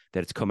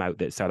that it's come out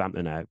that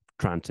Southampton are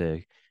trying to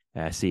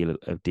seal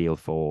a deal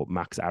for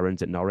Max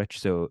Aarons at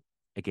Norwich. So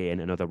again,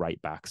 another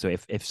right back. So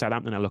if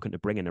Southampton are looking to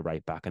bring in a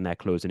right back and they're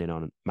closing in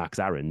on Max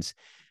Aarons,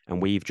 and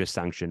we've just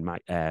sanctioned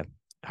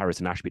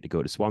Harrison Ashby to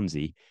go to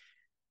Swansea,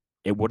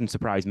 it wouldn't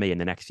surprise me in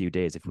the next few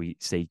days if we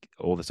see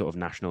all the sort of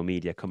national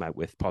media come out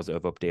with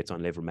positive updates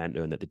on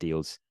Livramento and that the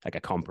deal's like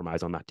a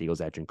compromise on that deal's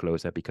edging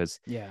closer.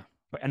 Because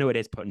I know it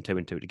is putting two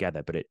and two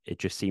together, but it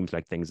just seems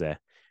like things are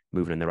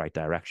moving in the right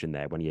direction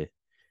there when you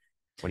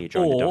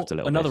join the dots a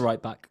little another bit.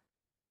 right back.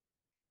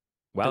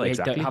 Well,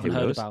 exactly. Haven't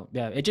heard about.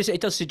 Yeah,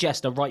 it does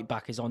suggest a right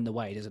back is on the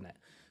way, doesn't it?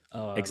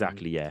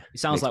 Exactly. Yeah. It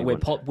sounds like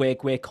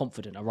we're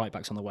confident a right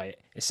back's on the way.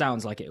 It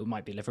sounds like it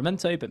might be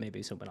Livramento, but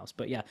maybe someone else.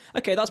 But yeah,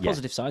 okay, that's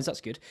positive signs.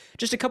 That's good.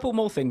 Just a couple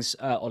more things,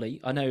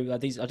 Ollie. I know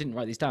these. I didn't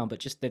write these down, but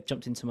just they've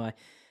jumped into my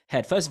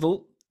head. First of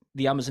all,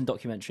 the Amazon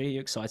documentary. Are you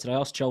excited? I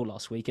asked Joel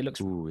last week. It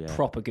looks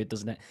proper good,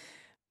 doesn't it?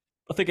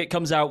 I think it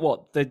comes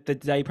out the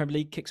day Premier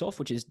League kicks off,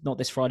 which is not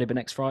this Friday but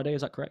next Friday.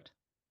 Is that correct?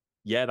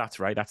 Yeah, that's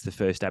right. That's the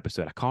first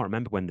episode. I can't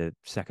remember when the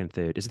second,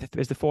 third is.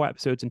 Is there 4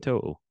 episodes in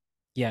total?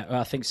 Yeah,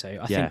 I think so.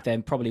 I think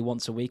then probably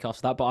once a week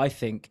after that. But I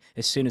think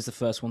as soon as the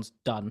first one's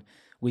done,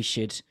 we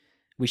should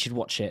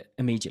watch it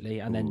immediately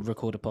and then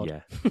record a pod.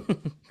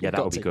 Yeah,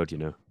 that would be good. You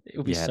know, it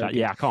would be so good.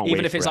 Yeah, I can't.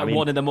 Even if it's like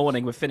 1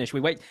 a.m, we're finished.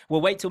 We'll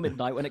wait till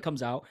midnight when it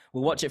comes out.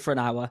 We'll watch it for an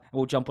hour and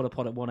we'll jump on a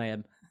pod at 1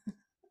 a.m.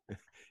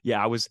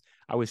 Yeah, I was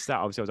sat.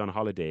 Obviously, I was on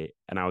holiday,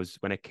 and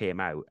when it came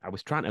out, I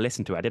was trying to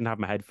listen to it. I didn't have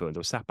my headphones. I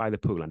was sat by the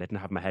pool, and I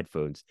didn't have my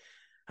headphones.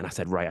 And I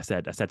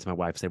said, I said to my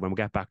wife, when we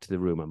get back to the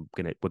room,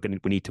 we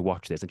need to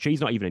watch this. And she's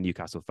not even a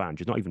Newcastle fan.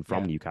 She's not even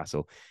from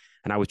Newcastle.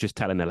 And I was just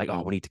telling her like,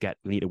 we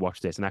need to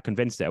watch this. And I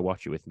convinced her to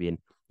watch it with me. And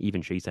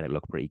even she said it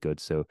looked pretty good.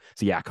 So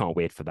yeah, I can't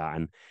wait for that.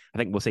 And I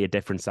think we'll see a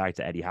different side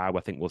to Eddie Howe.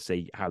 I think we'll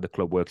see how the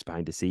club works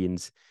behind the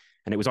scenes.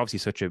 And it was obviously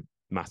such a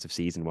massive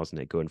season,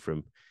 wasn't it? Going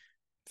from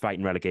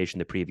fighting relegation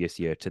the previous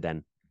year to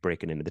then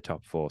breaking into the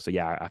top 4. So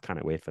yeah, I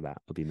cannot wait for that.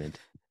 It'll be mint.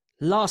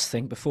 Last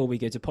thing before we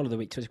go to poll of the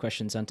week, Twitter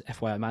questions, and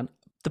FYI, man,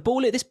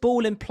 this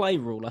ball in play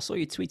rule. I saw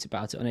you tweet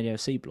about it on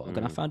NUFC blog,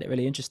 and I found it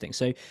really interesting.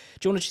 So, do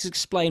you want to just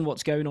explain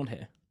what's going on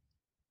here?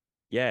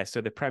 Yeah,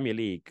 so the Premier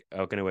League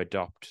are going to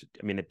adopt.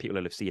 I mean, people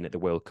will have seen at the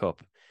World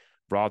Cup,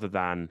 rather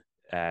than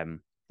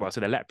so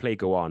they let play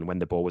go on when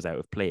the ball was out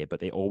of play, but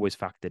they always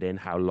factored in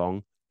how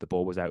long the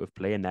ball was out of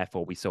play, and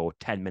therefore we saw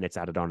 10 minutes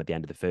added on at the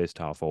end of the first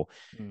half, or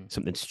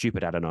something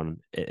stupid added on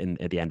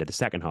at the end of the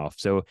second half.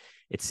 So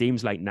it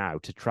seems like now,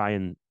 to try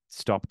and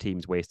stop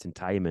teams wasting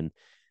time and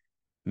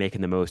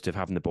making the most of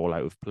having the ball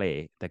out of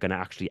play, they're going to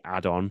actually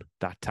add on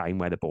that time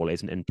where the ball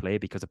isn't in play,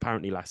 because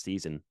apparently last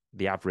season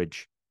the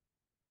average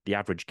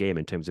game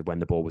in terms of when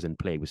the ball was in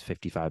play was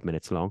 55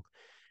 minutes long,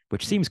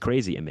 which seems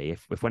crazy to me.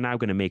 If we're now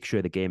going to make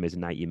sure the game is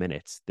 90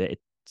 minutes, that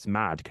it's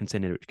mad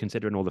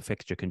considering all the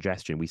fixture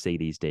congestion we see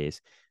these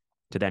days,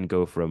 to then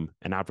go from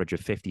an average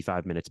of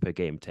 55 minutes per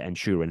game to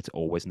ensuring it's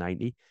always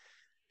 90.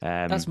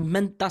 That's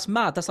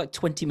mad. That's like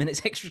 20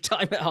 minutes extra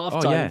time at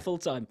half time and full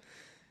time.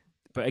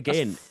 But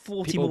again, that's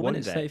 40 more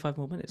minutes, 35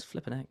 more minutes,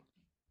 flipping heck.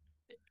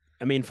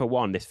 I mean, for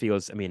one, this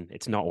feels,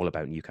 it's not all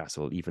about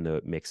Newcastle, even though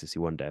it makes us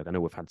wonder. I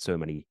know we've had so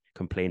many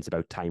complaints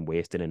about time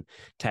wasting, and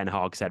Ten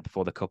Hag said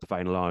before the cup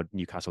final,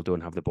 Newcastle don't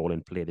have the ball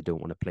in play, they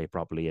don't want to play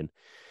properly. And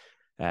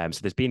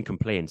so there's been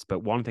complaints,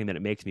 but one thing that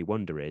it makes me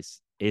wonder is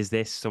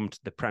this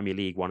the Premier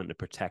League wanting to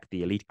protect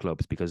the elite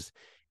clubs? Because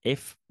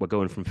if we're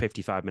going from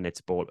 55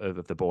 minutes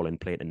of the ball in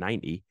play to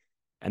 90,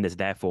 and there's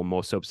therefore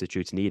more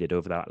substitutes needed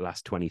over that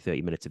last 20,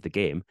 30 minutes of the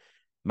game,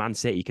 Man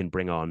City can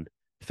bring on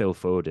Phil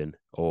Foden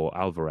or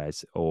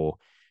Alvarez or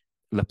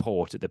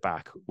Laporte at the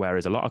back,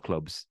 whereas a lot of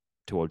clubs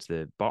towards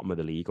the bottom of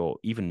the league, or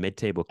even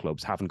mid-table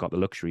clubs, haven't got the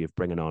luxury of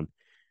bringing on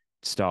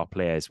star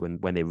players when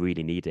they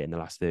really need it in the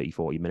last 30,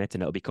 40 minutes.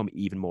 And it'll become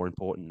even more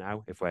important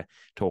now if we're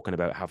talking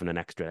about having an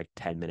extra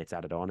 10 minutes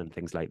added on and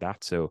things like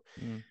that. So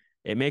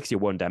it makes you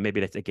wonder, maybe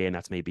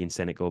that's me being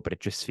cynical, but it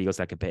just feels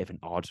like a bit of an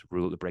odd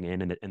rule to bring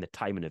in, and the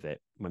timing of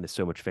it, when there's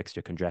so much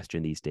fixture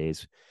congestion these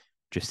days,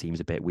 just seems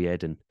a bit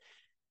weird. And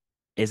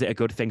is it a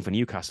good thing for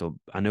Newcastle?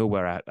 I know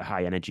we're a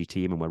high energy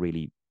team and we're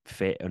really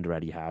fit under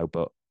Eddie Howe,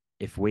 but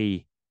if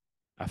we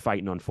are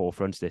fighting on 4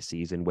 fronts this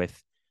season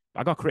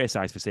I got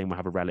criticised for saying we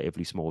have a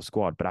relatively small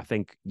squad, but I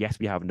think, yes,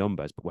 we have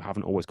numbers, but we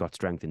haven't always got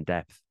strength in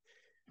depth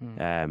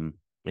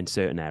in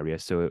certain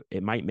areas. So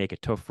it might make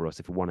it tough for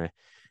us if we want to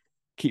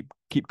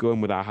keep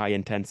going with our high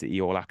intensity,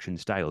 all action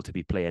style, to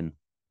be playing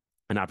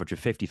an average of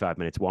 55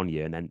 minutes one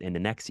year, and then in the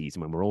next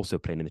season, when we're also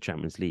playing in the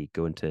Champions League,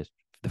 going to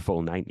the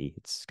full 90.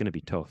 It's going to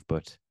be tough,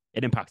 but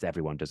it impacts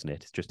everyone, doesn't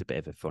it? It's just a bit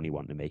of a funny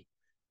one to me.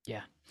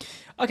 Yeah.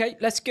 Okay,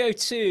 let's go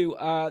to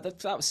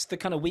that was the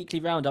kind of weekly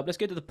roundup. Let's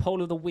go to the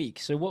poll of the week.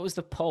 So what was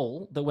the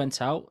poll that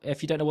went out?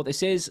 If you don't know what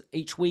this is,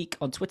 each week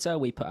on Twitter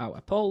we put out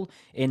a poll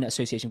in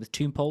association with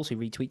Toon Polls, who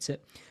retweets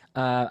it,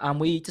 and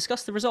we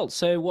discuss the results.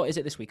 So what is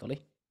it this week,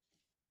 Ollie?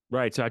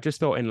 Right, so I just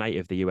thought, in light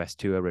of the US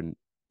tour and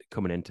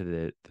coming into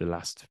the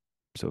last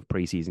sort of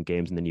pre-season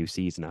games in the new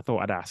season, I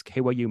thought I'd ask,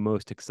 who are you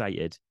most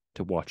excited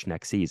to watch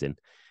next season?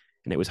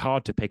 And it was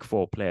hard to pick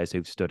 4 players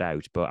who've stood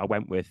out, but I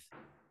went with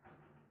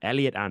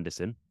Elliot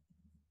Anderson,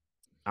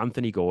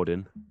 Anthony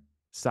Gordon,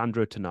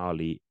 Sandro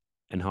Tonali,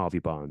 and Harvey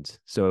Barnes.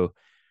 So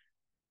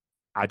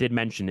I did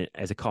mention it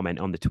as a comment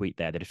on the tweet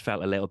there that it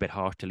felt a little bit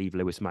harsh to leave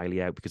Lewis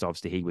Miley out, because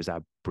obviously he was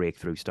our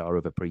breakthrough star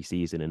over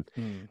pre-season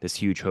and there's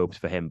huge hopes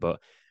for him.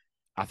 But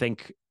I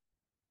think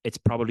it's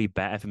probably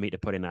better for me to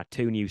put in our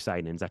 2 new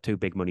signings, our 2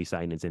 big money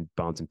signings in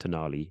Barnes and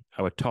Tonali,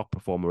 our top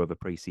performer over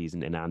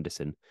pre-season in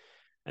Anderson,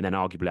 and then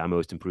arguably our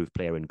most improved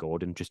player in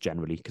Gordon, just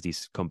generally because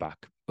he's come back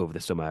over the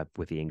summer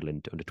with the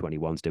England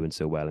under-21s doing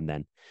so well, and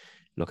then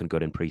looking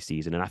good in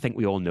pre-season. And I think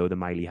we all know the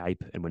Miley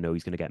hype, and we know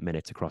he's going to get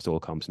minutes across all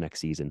comps next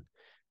season,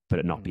 but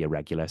it not be a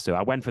regular. So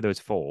I went for those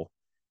 4.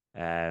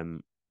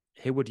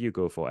 Who would you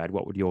go for, Ed?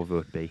 What would your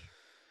vote be?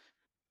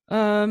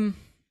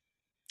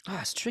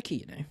 It's tricky,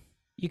 you know.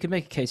 You could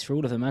make a case for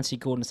all of them. Anthony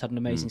Gordon's had an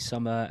amazing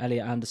summer.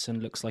 Elliot Anderson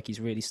looks like he's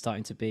really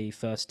starting to be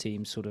first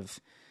team sort of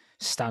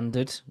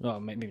standard. Well,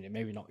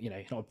 maybe not, you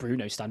know, not a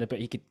Bruno standard, but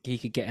he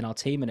could get in our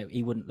team and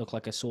he wouldn't look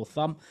like a sore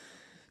thumb.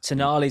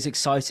 Tonali's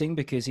exciting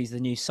because he's the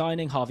new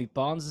signing. Harvey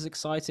Barnes is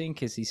exciting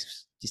because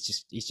he's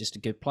just a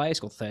good player.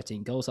 He's got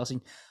 13 goals.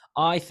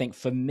 I think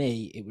for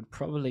me it would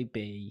probably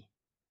be.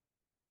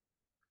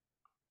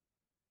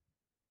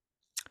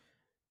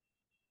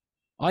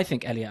 I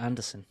think Elliot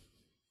Anderson.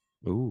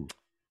 Ooh.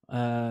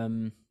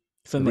 The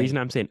reason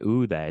I'm saying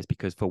ooh there is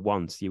because for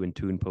once you and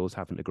Toon Polls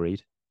haven't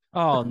agreed.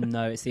 Oh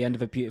no, it's the end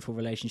of a beautiful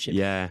relationship.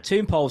 Yeah.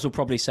 Toon Polls will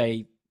probably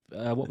say,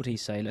 what would he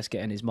say? Let's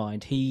get in his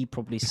mind. He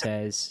probably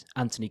says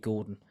Anthony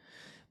Gordon.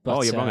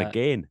 But, you're wrong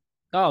again.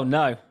 Oh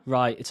no,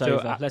 right, it's so,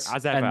 over. Let's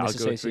as ever, end I'll this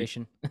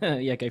association.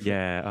 Yeah, go for it.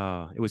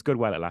 Yeah, it was good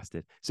while it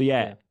lasted. So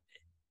yeah.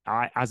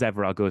 As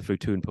ever, I'll go through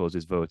Toon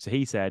Polls' vote. So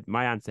he said,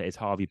 my answer is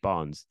Harvey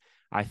Barnes.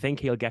 I think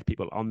he'll get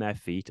people on their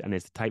feet and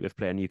is the type of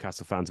player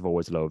Newcastle fans have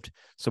always loved.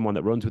 Someone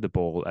that runs with the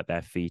ball at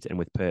their feet and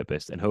with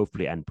purpose and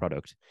hopefully end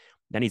product.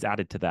 Then he's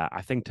added to that.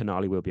 I think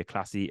Tonali will be a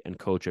classy and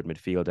cultured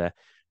midfielder,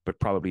 but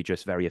probably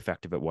just very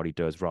effective at what he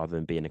does rather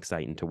than being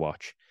exciting to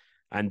watch.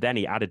 And then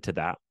he added to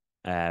that,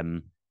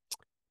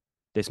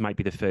 this might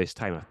be the first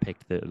time I've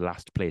picked the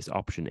last place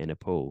option in a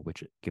poll,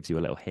 which gives you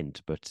a little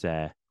hint, but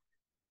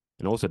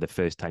and also the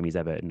first time he's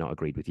ever not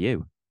agreed with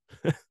you.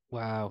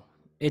 Wow.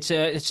 It's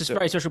just a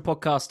very special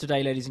podcast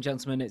today, ladies and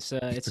gentlemen. It's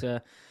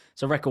a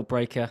record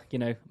breaker. You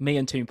know, me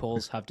and Toon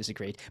Pauls have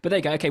disagreed. But there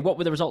you go. Okay, what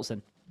were the results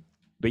then?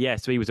 But yeah,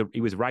 so he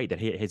was right that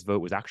his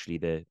vote was actually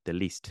the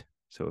least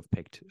sort of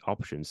picked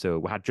option. So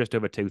we had just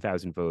over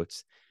 2,000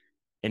 votes.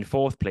 In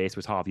fourth place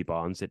was Harvey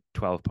Barnes at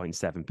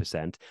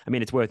 12.7%. I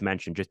mean, it's worth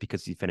mentioning, just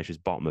because he finishes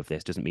bottom of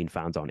this doesn't mean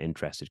fans aren't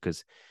interested,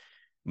 because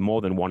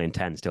more than 1 in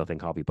 10 still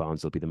think Harvey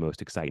Barnes will be the most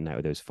exciting out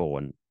of those four,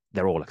 and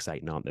they're all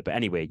exciting, aren't they? But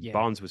anyway, yeah.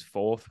 Barnes was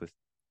fourth with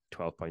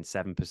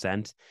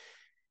 12.7%.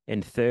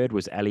 In third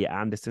was Elliot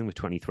Anderson with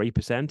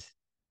 23%.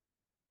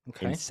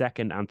 Okay. In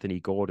second, Anthony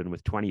Gordon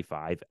with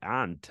 25%,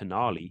 and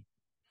Tonali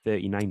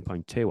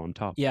 39.2 on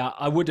top. Yeah,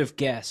 I would have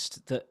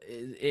guessed that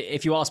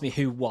if you asked me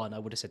who won, I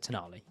would have said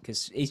Tonali,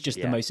 because he's just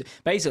the most.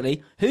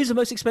 Basically, who's the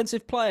most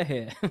expensive player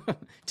here?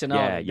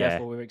 Tonali. Yeah.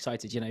 Therefore, we're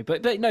excited, you know.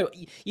 But no,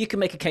 you can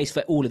make a case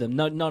for all of them.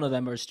 No, none of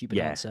them are a stupid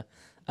answer.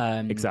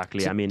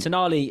 Exactly. I mean,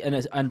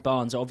 Tonali and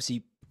Barnes are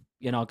obviously,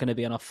 you know, are going to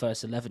be on our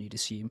first 11, you'd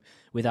assume,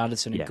 with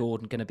Anderson and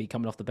Gordon going to be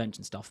coming off the bench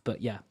and stuff.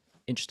 But yeah,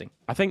 interesting.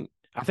 I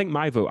think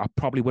my vote, I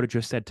probably would have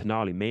just said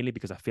Tonali, mainly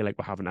because I feel like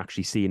we haven't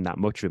actually seen that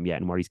much of him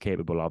yet and what he's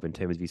capable of in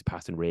terms of his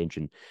passing range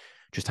and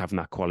just having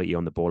that quality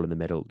on the ball in the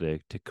middle to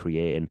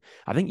create. And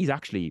I think he's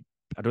actually,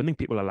 I don't think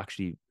people will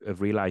actually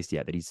have realised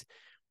yet that he's,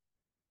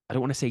 I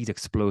don't want to say he's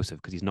explosive,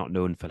 because he's not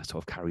known for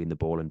sort of carrying the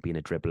ball and being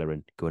a dribbler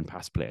and going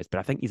past players, but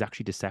I think he's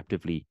actually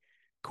deceptively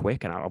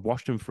quick. And I've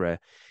watched him for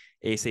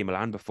AC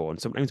Milan before, and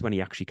sometimes when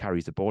he actually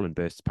carries the ball and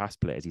bursts past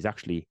players,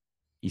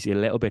 he's a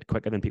little bit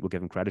quicker than people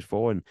give him credit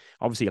for. And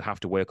obviously he'll have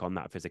to work on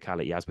that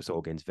physicality, as we saw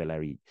against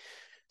Villa. He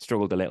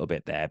struggled a little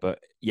bit there. But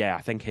yeah,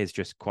 I think his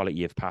just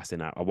quality of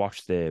passing. I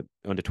watched the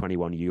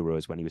under-21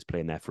 Euros when he was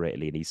playing there for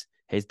Italy, and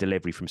his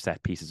delivery from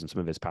set pieces and some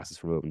of his passes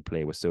from open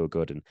play was so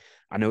good. And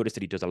I noticed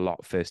that he does a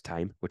lot first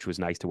time, which was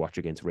nice to watch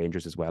against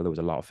Rangers as well. There was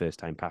a lot of first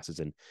time passes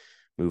and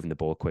moving the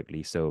ball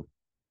quickly. So,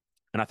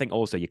 and I think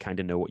also you kind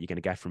of know what you're going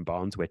to get from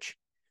Barnes, which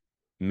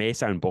may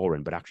sound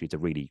boring, but actually it's a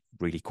really,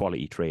 really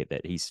quality trait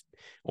that he's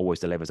always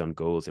delivers on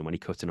goals. And when he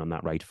cuts in on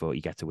that right foot,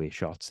 he gets away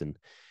shots. And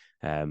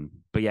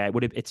but yeah,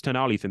 it's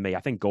Tonali for me. I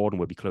think Gordon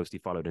would be closely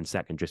followed in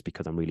second, just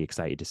because I'm really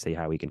excited to see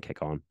how he can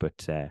kick on.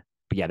 But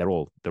yeah, they're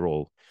all.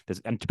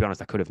 And to be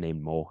honest, I could have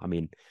named more. I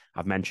mean,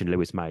 I've mentioned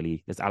Lewis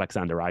Miley. There's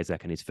Alexander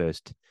Isak in his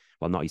first,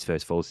 well, not his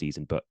first full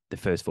season, but the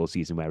first full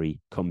season where he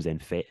comes in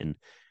fit and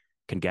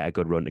can get a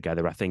good run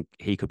together. I think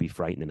he could be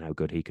frightening how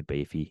good he could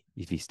be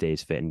if he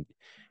stays fit and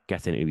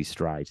gets into his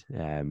stride.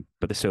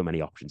 But there's so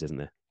many options, isn't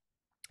there?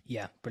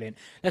 Yeah, brilliant.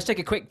 Let's take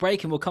a quick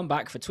break and we'll come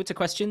back for Twitter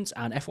questions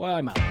and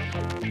FYI map.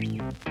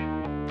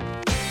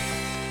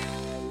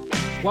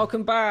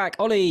 Welcome back,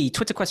 Ollie.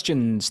 Twitter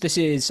questions. This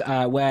is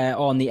where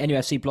on the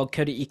NUFC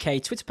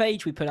blog.co.uk Twitter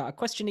page we put out a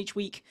question each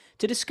week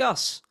to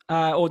discuss.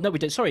 Or no, we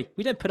don't. Sorry,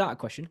 we don't put out a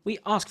question. We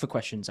ask for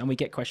questions and we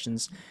get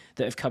questions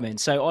that have come in.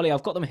 So, Ollie,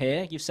 I've got them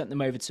here. You've sent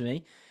them over to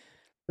me.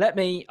 Let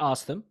me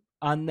ask them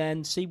and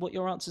then see what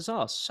your answers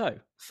are. So,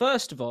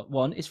 first of all,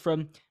 one is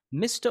from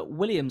Mr.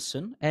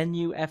 Williamson,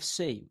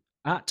 NUFC,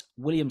 at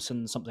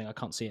Williamson something. I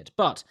can't see it.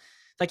 But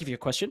thank you for your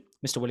question,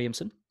 Mr.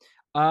 Williamson.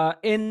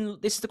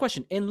 This is the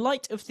question. In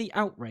light of the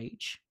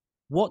outrage,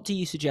 what do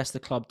you suggest the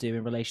club do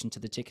in relation to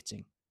the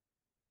ticketing?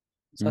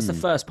 So that's the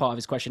first part of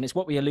his question. It's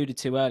what we alluded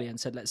to earlier and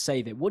said, let's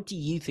save it. What do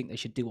you think they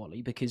should do,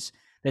 Ollie? Because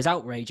there's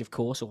outrage, of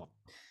course, or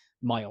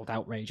mild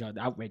outrage.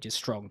 Outrage is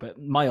strong,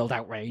 but mild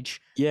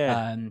outrage.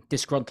 Yeah.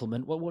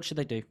 Disgruntlement. What should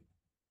they do?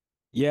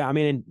 Yeah, I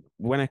mean,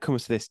 when it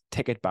comes to this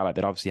ticket ballot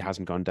that obviously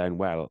hasn't gone down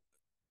well,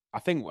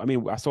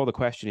 I saw the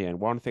question here, and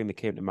one thing that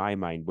came to my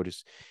mind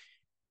was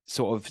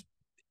sort of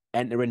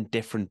entering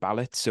different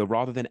ballots. So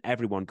rather than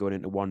everyone going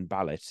into one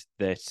ballot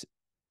that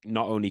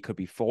not only could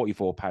be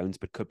 £44,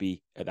 but could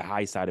be at the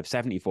high side of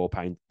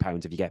 £74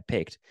 if you get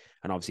picked.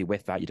 And obviously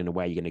with that, you don't know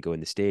where you're going to go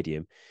in the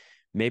stadium.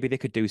 Maybe they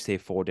could do, say,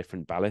 4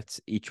 different ballots,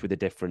 each with a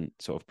different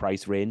sort of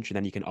price range, and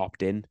then you can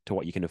opt in to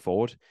what you can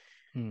afford.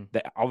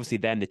 Obviously,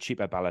 then the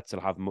cheaper ballots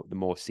will have the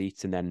more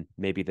seats, and then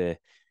maybe the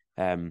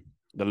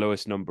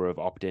lowest number of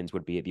opt-ins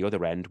would be at the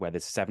other end, where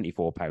there's a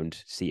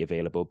 £74 seat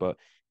available, but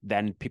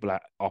then people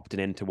are opting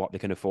into what they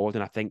can afford.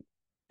 And I think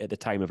at the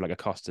time of like a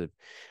cost of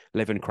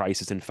living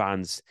crisis and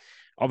fans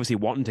obviously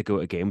wanting to go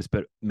to games,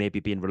 but maybe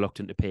being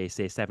reluctant to pay,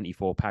 say,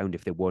 £74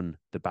 if they won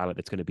the ballot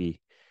that's going to be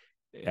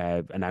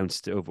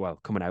announced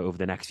coming out over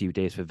the next few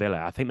days for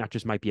Villa. I think that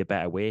just might be a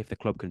better way if the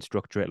club can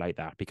structure it like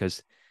that,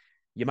 because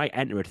you might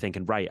enter it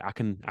thinking, right, I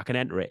can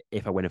enter it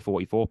if I win a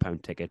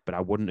 £44 ticket, but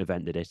I wouldn't have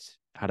entered it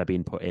had I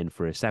been put in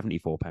for a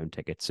 £74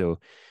 ticket. So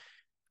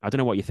I don't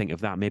know what you think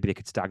of that. Maybe they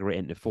could stagger it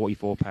into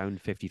 £44,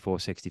 54,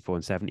 64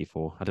 and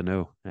 74. I don't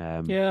know.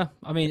 Yeah,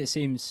 I mean, it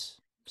seems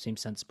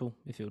sensible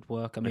if it would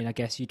work. I mean, I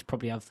guess you'd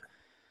probably have,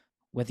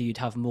 whether you'd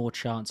have more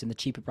chance in the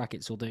cheaper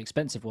brackets or the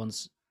expensive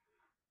ones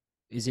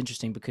is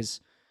interesting, because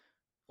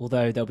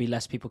although there'll be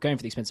less people going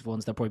for the expensive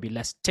ones, there'll probably be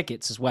less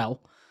tickets as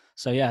well.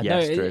 So yeah, no,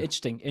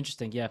 interesting.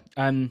 Yeah.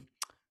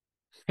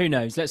 Who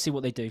knows? Let's see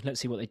what they do.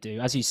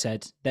 As you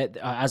said,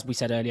 as we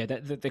said earlier,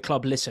 the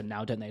club listen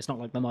now, don't they? It's not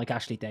like the Mike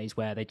Ashley days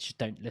where they just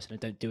don't listen and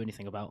don't do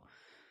anything about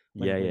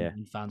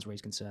when fans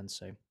raise concerns.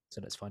 So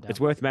let's find out. It's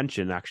worth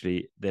mentioning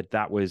actually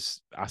that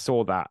was, I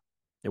saw that,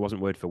 it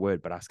wasn't word for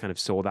word, but I kind of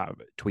saw that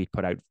tweet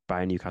put out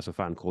by a Newcastle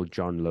fan called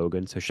John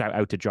Logan. So shout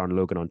out to John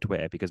Logan on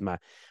Twitter, because my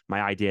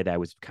idea there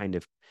was kind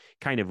of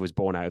was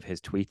born out of his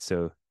tweet.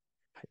 So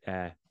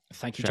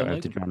thank you, shout John out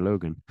Logan. to John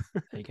Logan.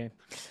 There you go.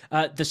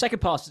 The second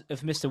part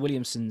of Mr.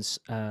 Williamson's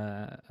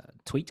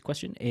tweet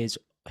question is,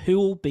 who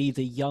will be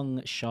the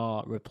young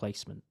Shah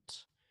replacement?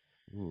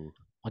 Ooh.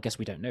 I guess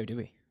we don't know, do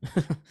we?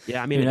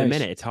 Yeah, I mean, at the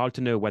minute, it's hard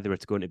to know whether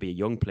it's going to be a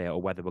young player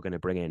or whether we're going to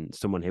bring in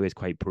someone who is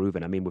quite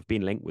proven. I mean, we've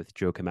been linked with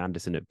Joachim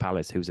Anderson at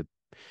Palace, who's a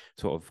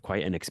sort of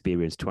quite an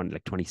experienced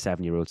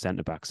 27-year-old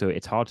centre-back. So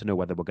it's hard to know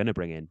whether we're going to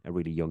bring in a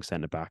really young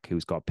centre-back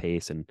who's got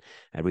pace and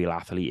a real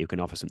athlete who can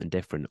offer something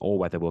different, or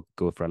whether we'll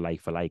go for a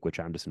like-for-like, which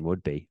Anderson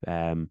would be.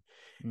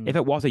 If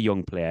it was a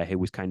young player who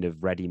was kind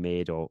of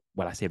ready-made, or,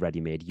 well, I say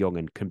ready-made, young,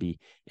 and can be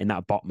in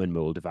that Botman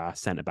mould of our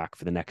centre-back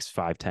for the next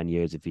 5-10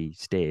 years if he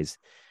stays,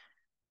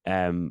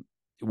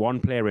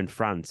 one player in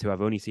France who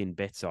I've only seen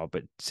bits of,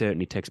 but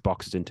certainly ticks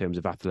boxes in terms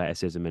of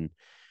athleticism and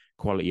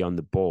quality on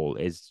the ball,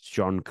 is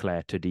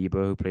Jean-Claire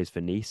Todibo, who plays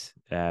for Nice.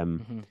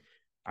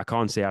 I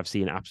can't say I've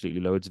seen absolutely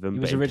loads of him.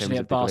 He was originally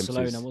at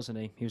Barcelona, wasn't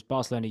he? He was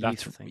Barcelona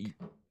youth, I think.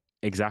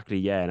 Exactly,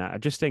 yeah. And I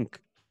just think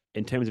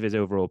in terms of his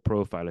overall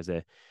profile,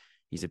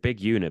 he's a big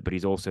unit, but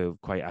he's also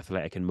quite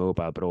athletic and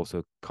mobile, but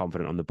also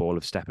confident on the ball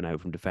of stepping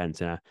out from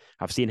defence. And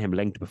I've seen him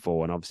linked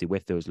before, and obviously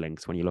with those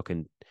links, when you look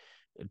and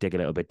dig a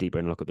little bit deeper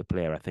and look at the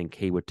player, I think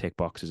he would tick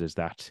boxes as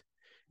that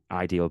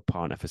ideal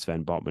partner for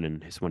Sven Botman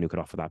and someone who could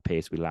offer that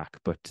pace we lack.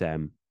 But yeah,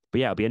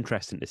 it'll be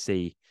interesting to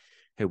see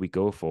who we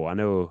go for. I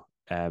know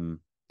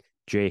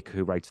Jake,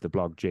 who writes the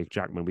blog, Jake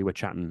Jackman, we were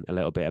chatting a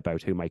little bit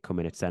about who might come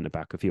in at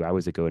centre-back a few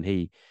hours ago, and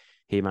he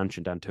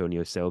mentioned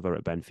Antonio Silva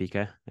at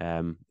Benfica.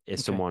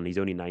 Someone, he's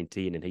only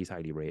 19 and he's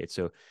highly rated.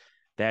 So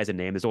there's a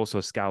name. There's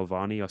also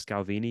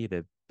Scalvini,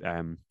 the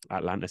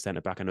Atlanta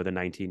centre-back, another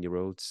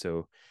 19-year-old.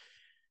 So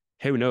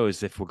who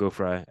knows if we'll go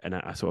for a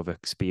sort of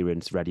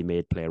experienced,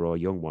 ready-made player or a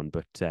young one.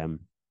 But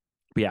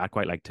yeah, I'd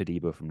quite like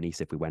Todibo from Nice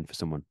if we went for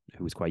someone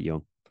who was quite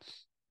young.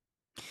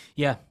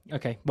 Yeah,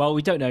 okay. Well,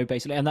 we don't know,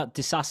 basically. And that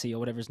Disasi, or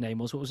whatever his name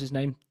was, what was his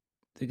name?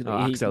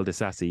 Axel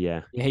Disasi,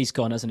 yeah. Yeah, he's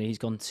gone, hasn't he? He's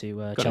gone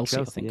to Chelsea,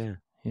 I think.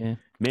 Yeah.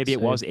 Maybe it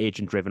was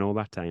agent-driven all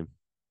that time.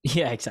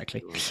 Yeah,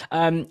 exactly.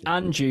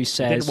 Andrew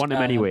says... We didn't want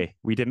him anyway.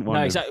 We didn't want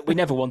him. Exactly. We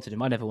never wanted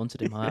him. I never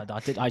wanted him.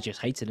 I just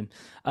hated him.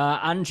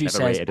 Andrew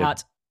says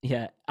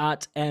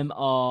at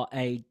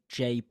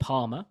MRAJ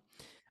Palmer,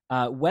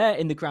 where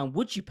in the ground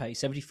would you pay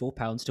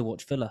 £74 to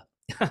watch Villa?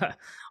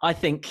 I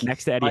think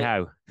next to Eddie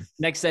Howe.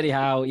 Next to Eddie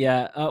Howe,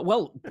 yeah.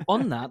 Well,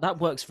 on that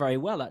works very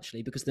well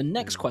actually, because the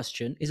next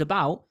question is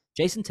about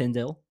Jason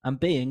Tyndall and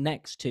being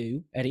next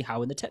to Eddie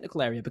Howe in the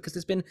technical area, because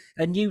there's been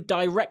a new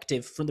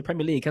directive from the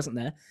Premier League, hasn't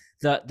there,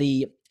 that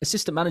the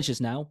assistant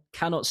managers now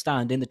cannot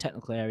stand in the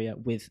technical area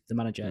with the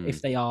manager.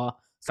 If they are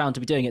found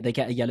to be doing it, they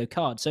get a yellow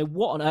card. So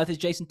what on earth is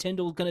Jason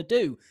Tyndall going to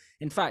do?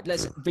 In fact,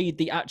 let's read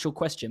the actual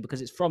question,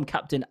 because it's from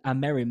Captain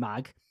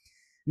Amerimag.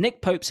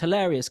 Nick Pope's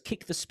hilarious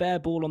kick the spare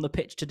ball on the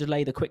pitch to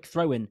delay the quick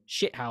throw-in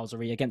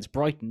shithousery against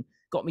Brighton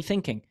got me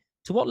thinking,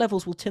 to what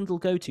levels will Tyndall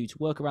go to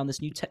work around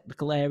this new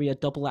technical area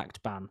double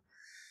act ban?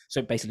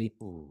 So basically,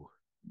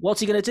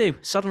 what's he going to do?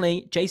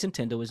 Suddenly, Jason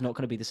Tyndall is not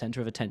going to be the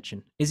centre of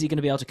attention. Is he going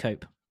to be able to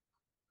cope?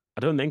 I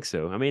don't think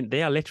so. I mean,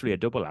 they are literally a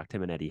double act,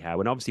 him and Eddie Howe.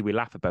 And obviously we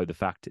laugh about the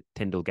fact that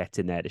Tyndall gets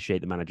in there to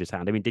shake the manager's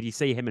hand. I mean, did you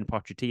see him and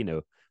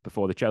Pochettino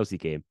before the Chelsea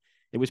game?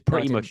 It was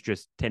pretty much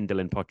just Tyndall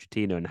and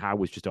Pochettino, and Howe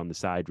was just on the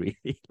side,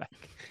 really.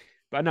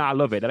 But no, I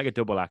love it. They're like a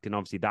double act. And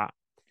obviously that,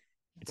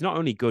 it's not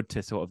only good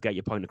to sort of get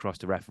your point across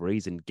to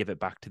referees and give it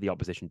back to the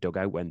opposition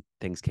dugout when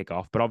things kick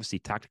off, but obviously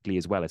tactically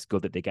as well, it's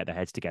good that they get their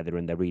heads together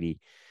and they're really,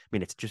 I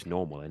mean, it's just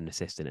normal, an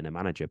assistant and a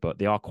manager, but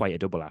they are quite a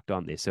double act,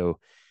 aren't they? So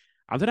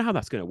I don't know how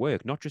that's going to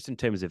work, not just in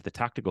terms of the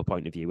tactical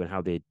point of view and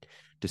how they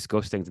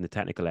discuss things in the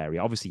technical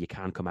area. Obviously, you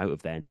can come out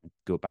of there and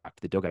go back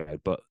to the dugout,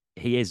 but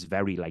he is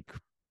very,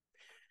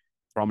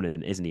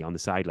 prominent, isn't he, on the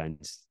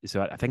sidelines?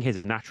 So I think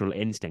his natural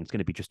instinct is going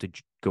to be just to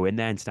go in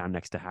there and stand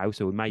next to Howe.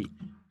 So we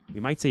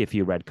might see a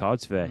few red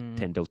cards for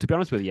Tyndall. To be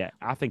honest with you,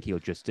 I think he'll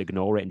just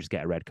ignore it and just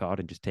get a red card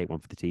and just take one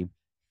for the team.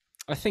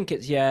 I think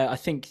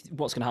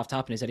what's going to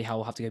happen is Eddie Howe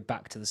will have to go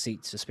back to the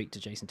seats to speak to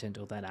Jason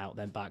Tyndall, then out,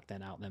 then back,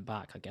 then out, then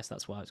back. I guess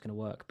that's why it's going to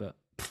work, but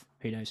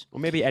who knows? Or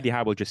maybe Eddie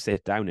Howe will just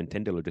sit down and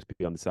Tyndall will just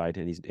be on the side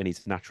in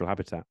his natural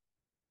habitat.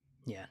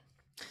 Yeah.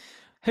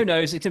 Who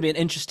knows? It's going to be an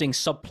interesting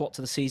subplot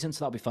to the season,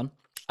 so that'll be fun.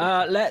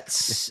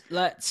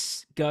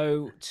 Let's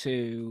go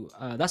to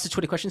that's the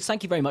Twitter questions.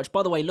 Thank you very much.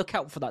 By the way, look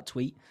out for that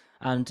tweet,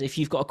 and if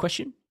you've got a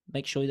question,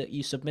 make sure that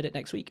you submit it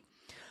next week.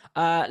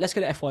 Let's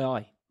go to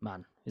FYI,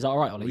 man. Is that all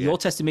right, Ollie? Yeah. You're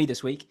testing me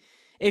this week.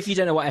 If you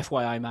don't know what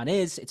FYI, man,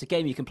 is, it's a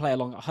game you can play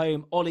along at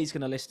home. Ollie's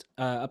going to list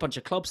a bunch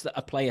of clubs that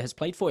a player has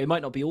played for. It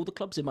might not be all the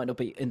clubs. It might not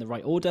be in the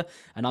right order.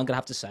 And I'm going to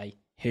have to say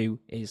who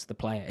is the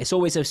player. It's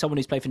always someone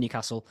who's played for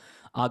Newcastle.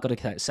 I've got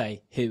to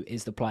say who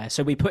is the player.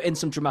 So we put in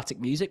some dramatic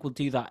music. We'll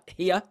do that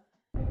here.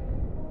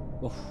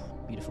 Oh,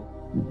 beautiful.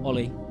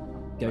 Ollie,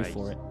 go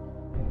for it.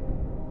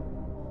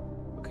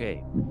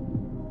 Okay.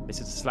 This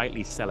is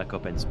slightly Sela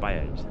Cup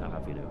inspired, I'll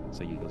have you know.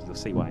 So you'll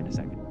see why in a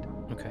second.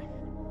 Okay.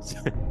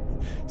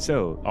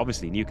 So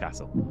obviously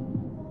Newcastle.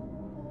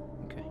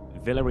 Okay.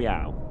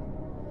 Villarreal.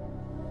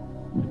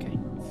 Okay.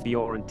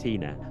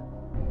 Fiorentina.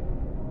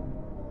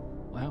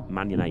 Wow.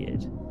 Man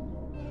United.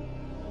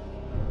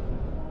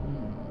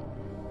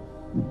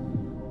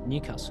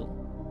 Newcastle.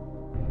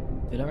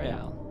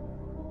 Villarreal.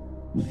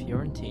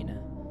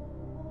 Fiorentina.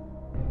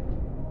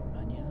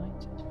 Man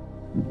United.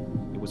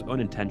 It was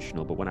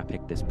unintentional, but when I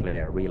picked this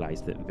player, I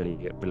realised that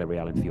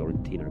Villarreal and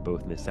Fiorentina are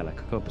both in the Sela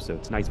Cup, so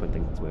it's nice when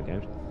things work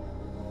out.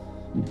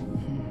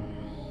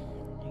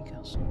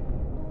 Newcastle.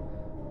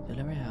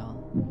 Villarreal.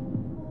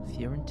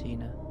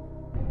 Fiorentina.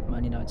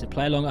 Man United.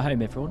 Play along at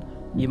home, everyone.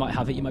 You might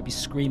have it. You might be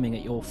screaming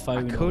at your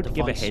phone. I could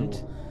give a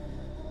hint.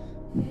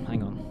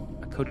 Hang on.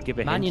 I could give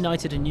a hint. Man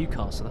United and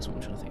Newcastle. That's what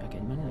I'm trying to think. Okay,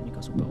 Man United and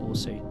Newcastle, but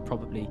also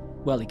probably,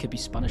 well, it could be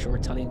Spanish or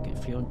Italian.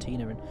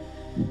 Fiorentina and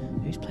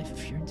who's played for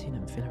Fiorentina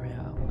and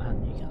Villarreal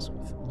and Newcastle?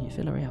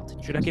 Villarreal. To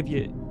Newcastle. Should I give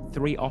you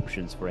 3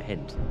 options for a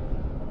hint?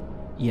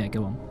 Yeah,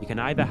 go on. You can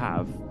either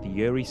have the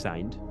year he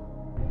signed,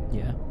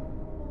 yeah,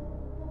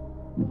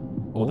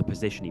 or the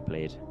position he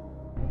played.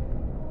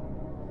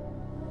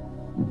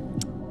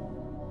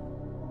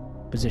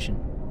 Position.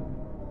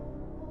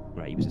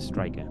 Right, he was a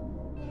striker.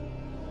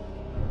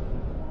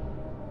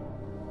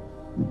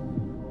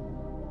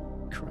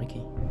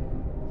 Crikey.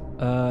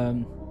 A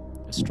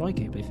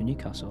striker who played for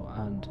Newcastle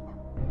and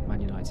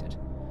Man United.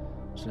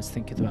 So let's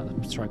think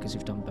about the strikers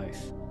who've done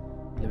both.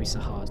 Louis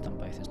Saha's done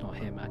both, it's not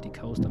him. Andy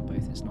Cole's done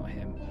both, it's not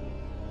him.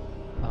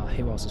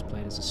 Who else has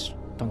played as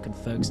a Duncan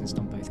Ferguson's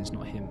done both, it's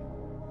not him.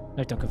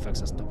 No, Duncan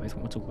Ferguson hasn't done both,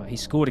 what we're talking about. He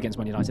scored against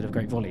Man United, a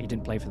great volley, he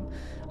didn't play for them.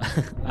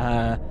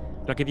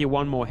 I'll give you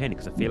one more hint,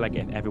 because I feel like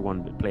if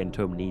everyone playing at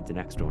home needs an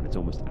extra one, it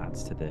almost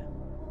adds to the...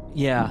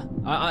 Yeah,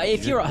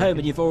 if you're at home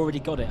and you've already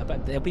got it, I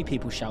bet there'll be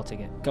people shouting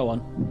it. Go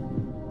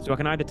on. So I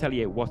can either tell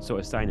you what sort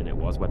of signing it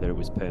was, whether it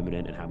was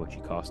permanent and how much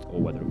it cost, or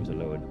whether it was a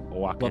loan.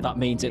 Or I can, well, that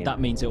means it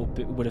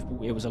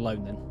was a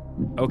loan then.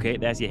 Okay,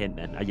 there's your hint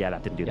then. Yeah,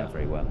 that didn't do that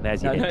very well.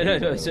 There's your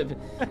hint.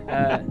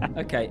 No.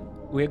 Okay,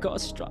 we've got a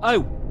strike.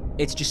 Oh,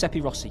 it's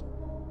Giuseppe Rossi.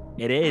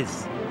 It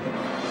is.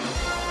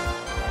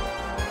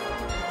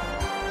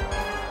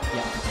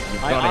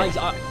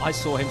 I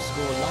saw him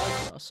score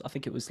live for us. I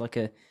think it was like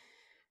a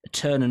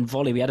turn and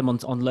volley. We had him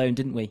on loan,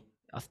 didn't we?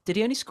 Did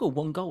he only score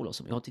 1 goal or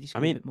something, or did he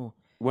score a bit more?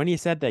 When you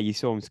said that you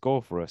saw him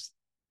score for us,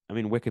 I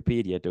mean,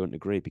 Wikipedia don't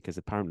agree because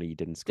apparently he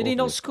didn't score. Did he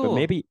not us. score? But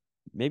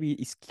maybe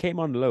he came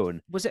on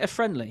loan. Was it a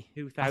friendly?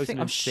 2006.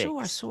 I'm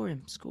sure I saw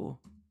him score.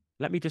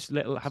 Let me just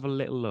have a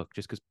little look,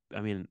 just because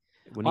I mean,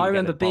 I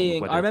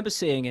remember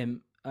seeing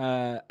him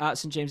at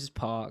St James's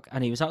Park,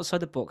 and he was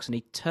outside the box, and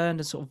he turned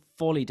and sort of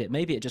volleyed it.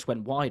 Maybe it just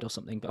went wide or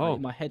something. But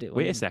in my head,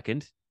 Wait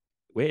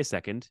a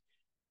second.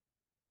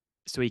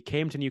 So he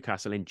came to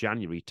Newcastle in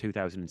January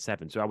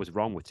 2007. So I was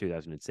wrong with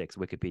 2006.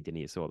 Wikipedia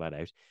need to sort that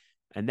out.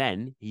 And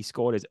then he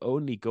scored his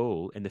only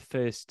goal in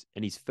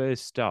his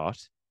first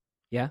start.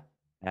 Yeah.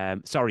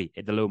 Sorry,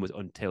 the loan was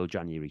until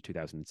January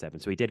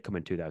 2007. So he did come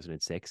in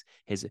 2006.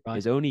 His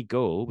only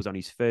goal was on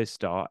his first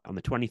start on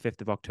the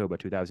 25th of October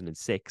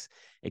 2006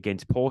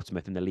 against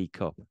Portsmouth in the League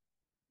Cup.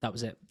 That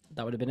was it.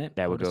 That would have been it.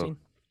 There we go.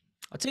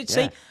 I did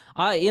see.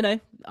 You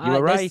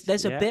were right.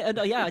 There's a bit.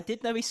 I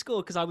did know he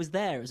scored because I was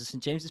there. It was at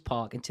St James's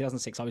Park in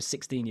 2006. I was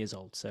 16 years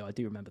old, so I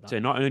do remember that. So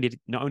not only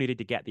did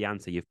you get the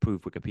answer, you've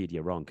proved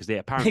Wikipedia wrong because they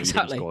apparently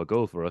didn't score a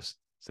goal for us.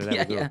 So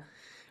there we go. Yeah.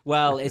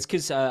 Well, it's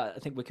because I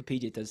think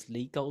Wikipedia does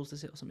league goals,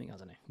 does it, or something? I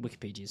don't know.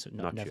 Wikipedia's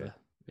never. Sure.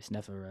 It's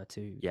never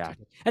too. Yeah.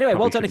 Anyway,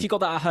 well done if you got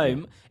that at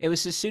home. It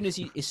was as soon as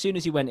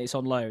you went, it's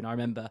on loan. I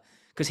remember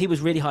because he was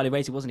really highly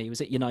rated, wasn't he? He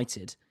was at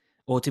United.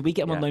 Or did we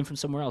get him on loan from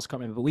somewhere else? I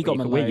can't remember. But we got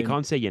him on loan. You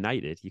can't say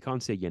United. You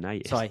can't say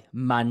United. Sorry,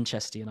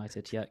 Manchester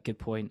United. Yeah, good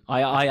point.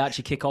 I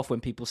actually kick off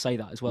when people say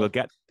that as well.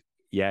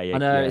 Yeah. I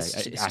know.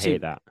 I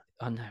hate that.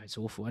 I know, it's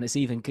awful. And it's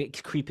even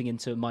creeping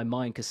into my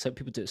mind because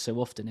people do it so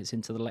often. It's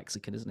into the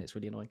lexicon, isn't it? It's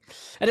really annoying.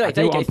 Anyway,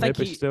 there you go. Thank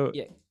you. So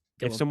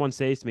if someone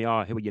says to me, who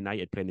are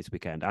United playing this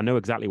weekend? I know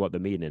exactly what they're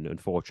meaning,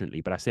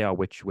 unfortunately. But I say,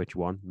 which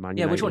one? Man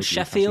United, which one?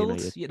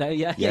 Sheffield?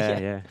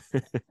 Yeah.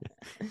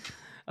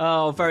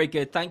 Oh, very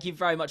good. Thank you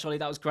very much, Ollie.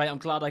 That was great. I'm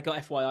glad I got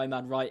FYI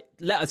Man right.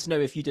 Let us know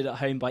if you did at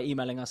home by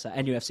emailing us at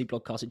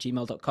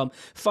nufcblogcast@gmail.com.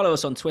 Follow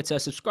us on Twitter.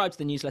 Subscribe to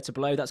the newsletter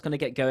below. That's going to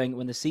get going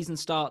when the season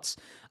starts.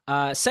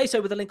 Say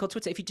so with a link on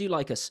Twitter if you do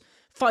like us.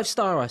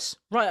 5-star us.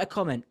 Write a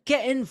comment.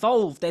 Get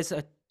involved. There's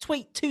a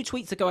two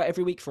tweets that go out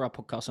every week for our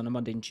podcast on a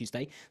Monday and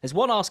Tuesday. There's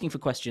one asking for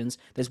questions.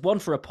 There's one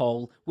for a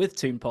poll with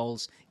Toon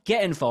Polls.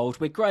 Get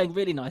involved. We're growing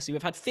really nicely.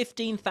 We've had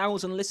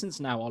 15,000 listens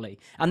now, Ollie.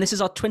 And this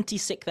is our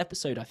 26th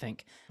episode, I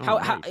think.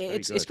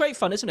 It's great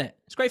fun, isn't it?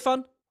 It's great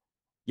fun.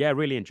 Yeah,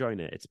 really enjoying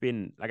it. It's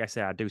been, like I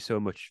say, I do so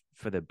much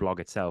for the blog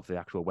itself, the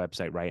actual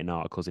website, writing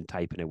articles and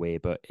typing away.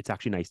 But it's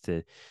actually nice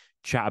to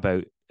chat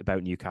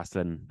about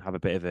Newcastle and have a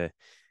bit of a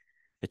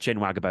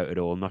chin wag about it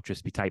all, not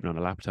just be typing on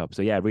a laptop.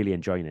 So yeah, really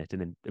enjoying it,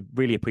 and then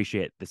really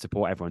appreciate the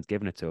support everyone's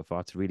given it so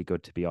far. It's really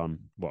good to be on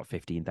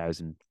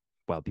 15,000,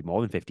 well, it'll be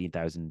more than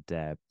 15,000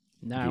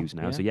 views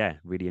now. Yeah. So yeah,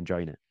 really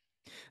enjoying it.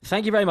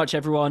 Thank you very much,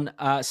 everyone.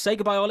 Say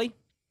goodbye, Ollie.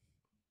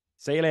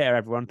 See you later,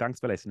 everyone. Thanks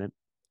for listening.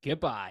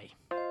 Goodbye.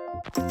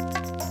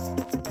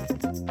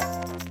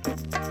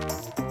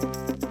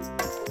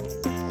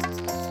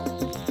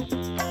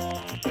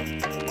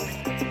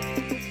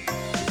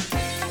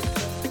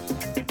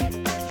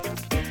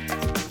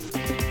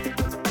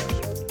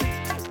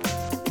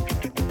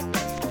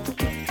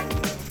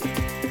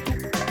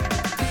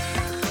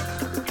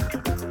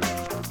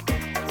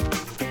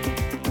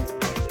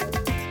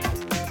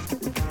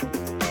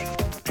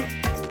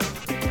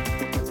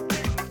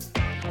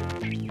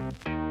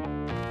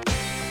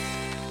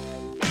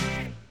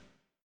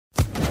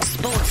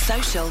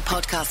 Social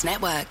Podcast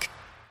Network.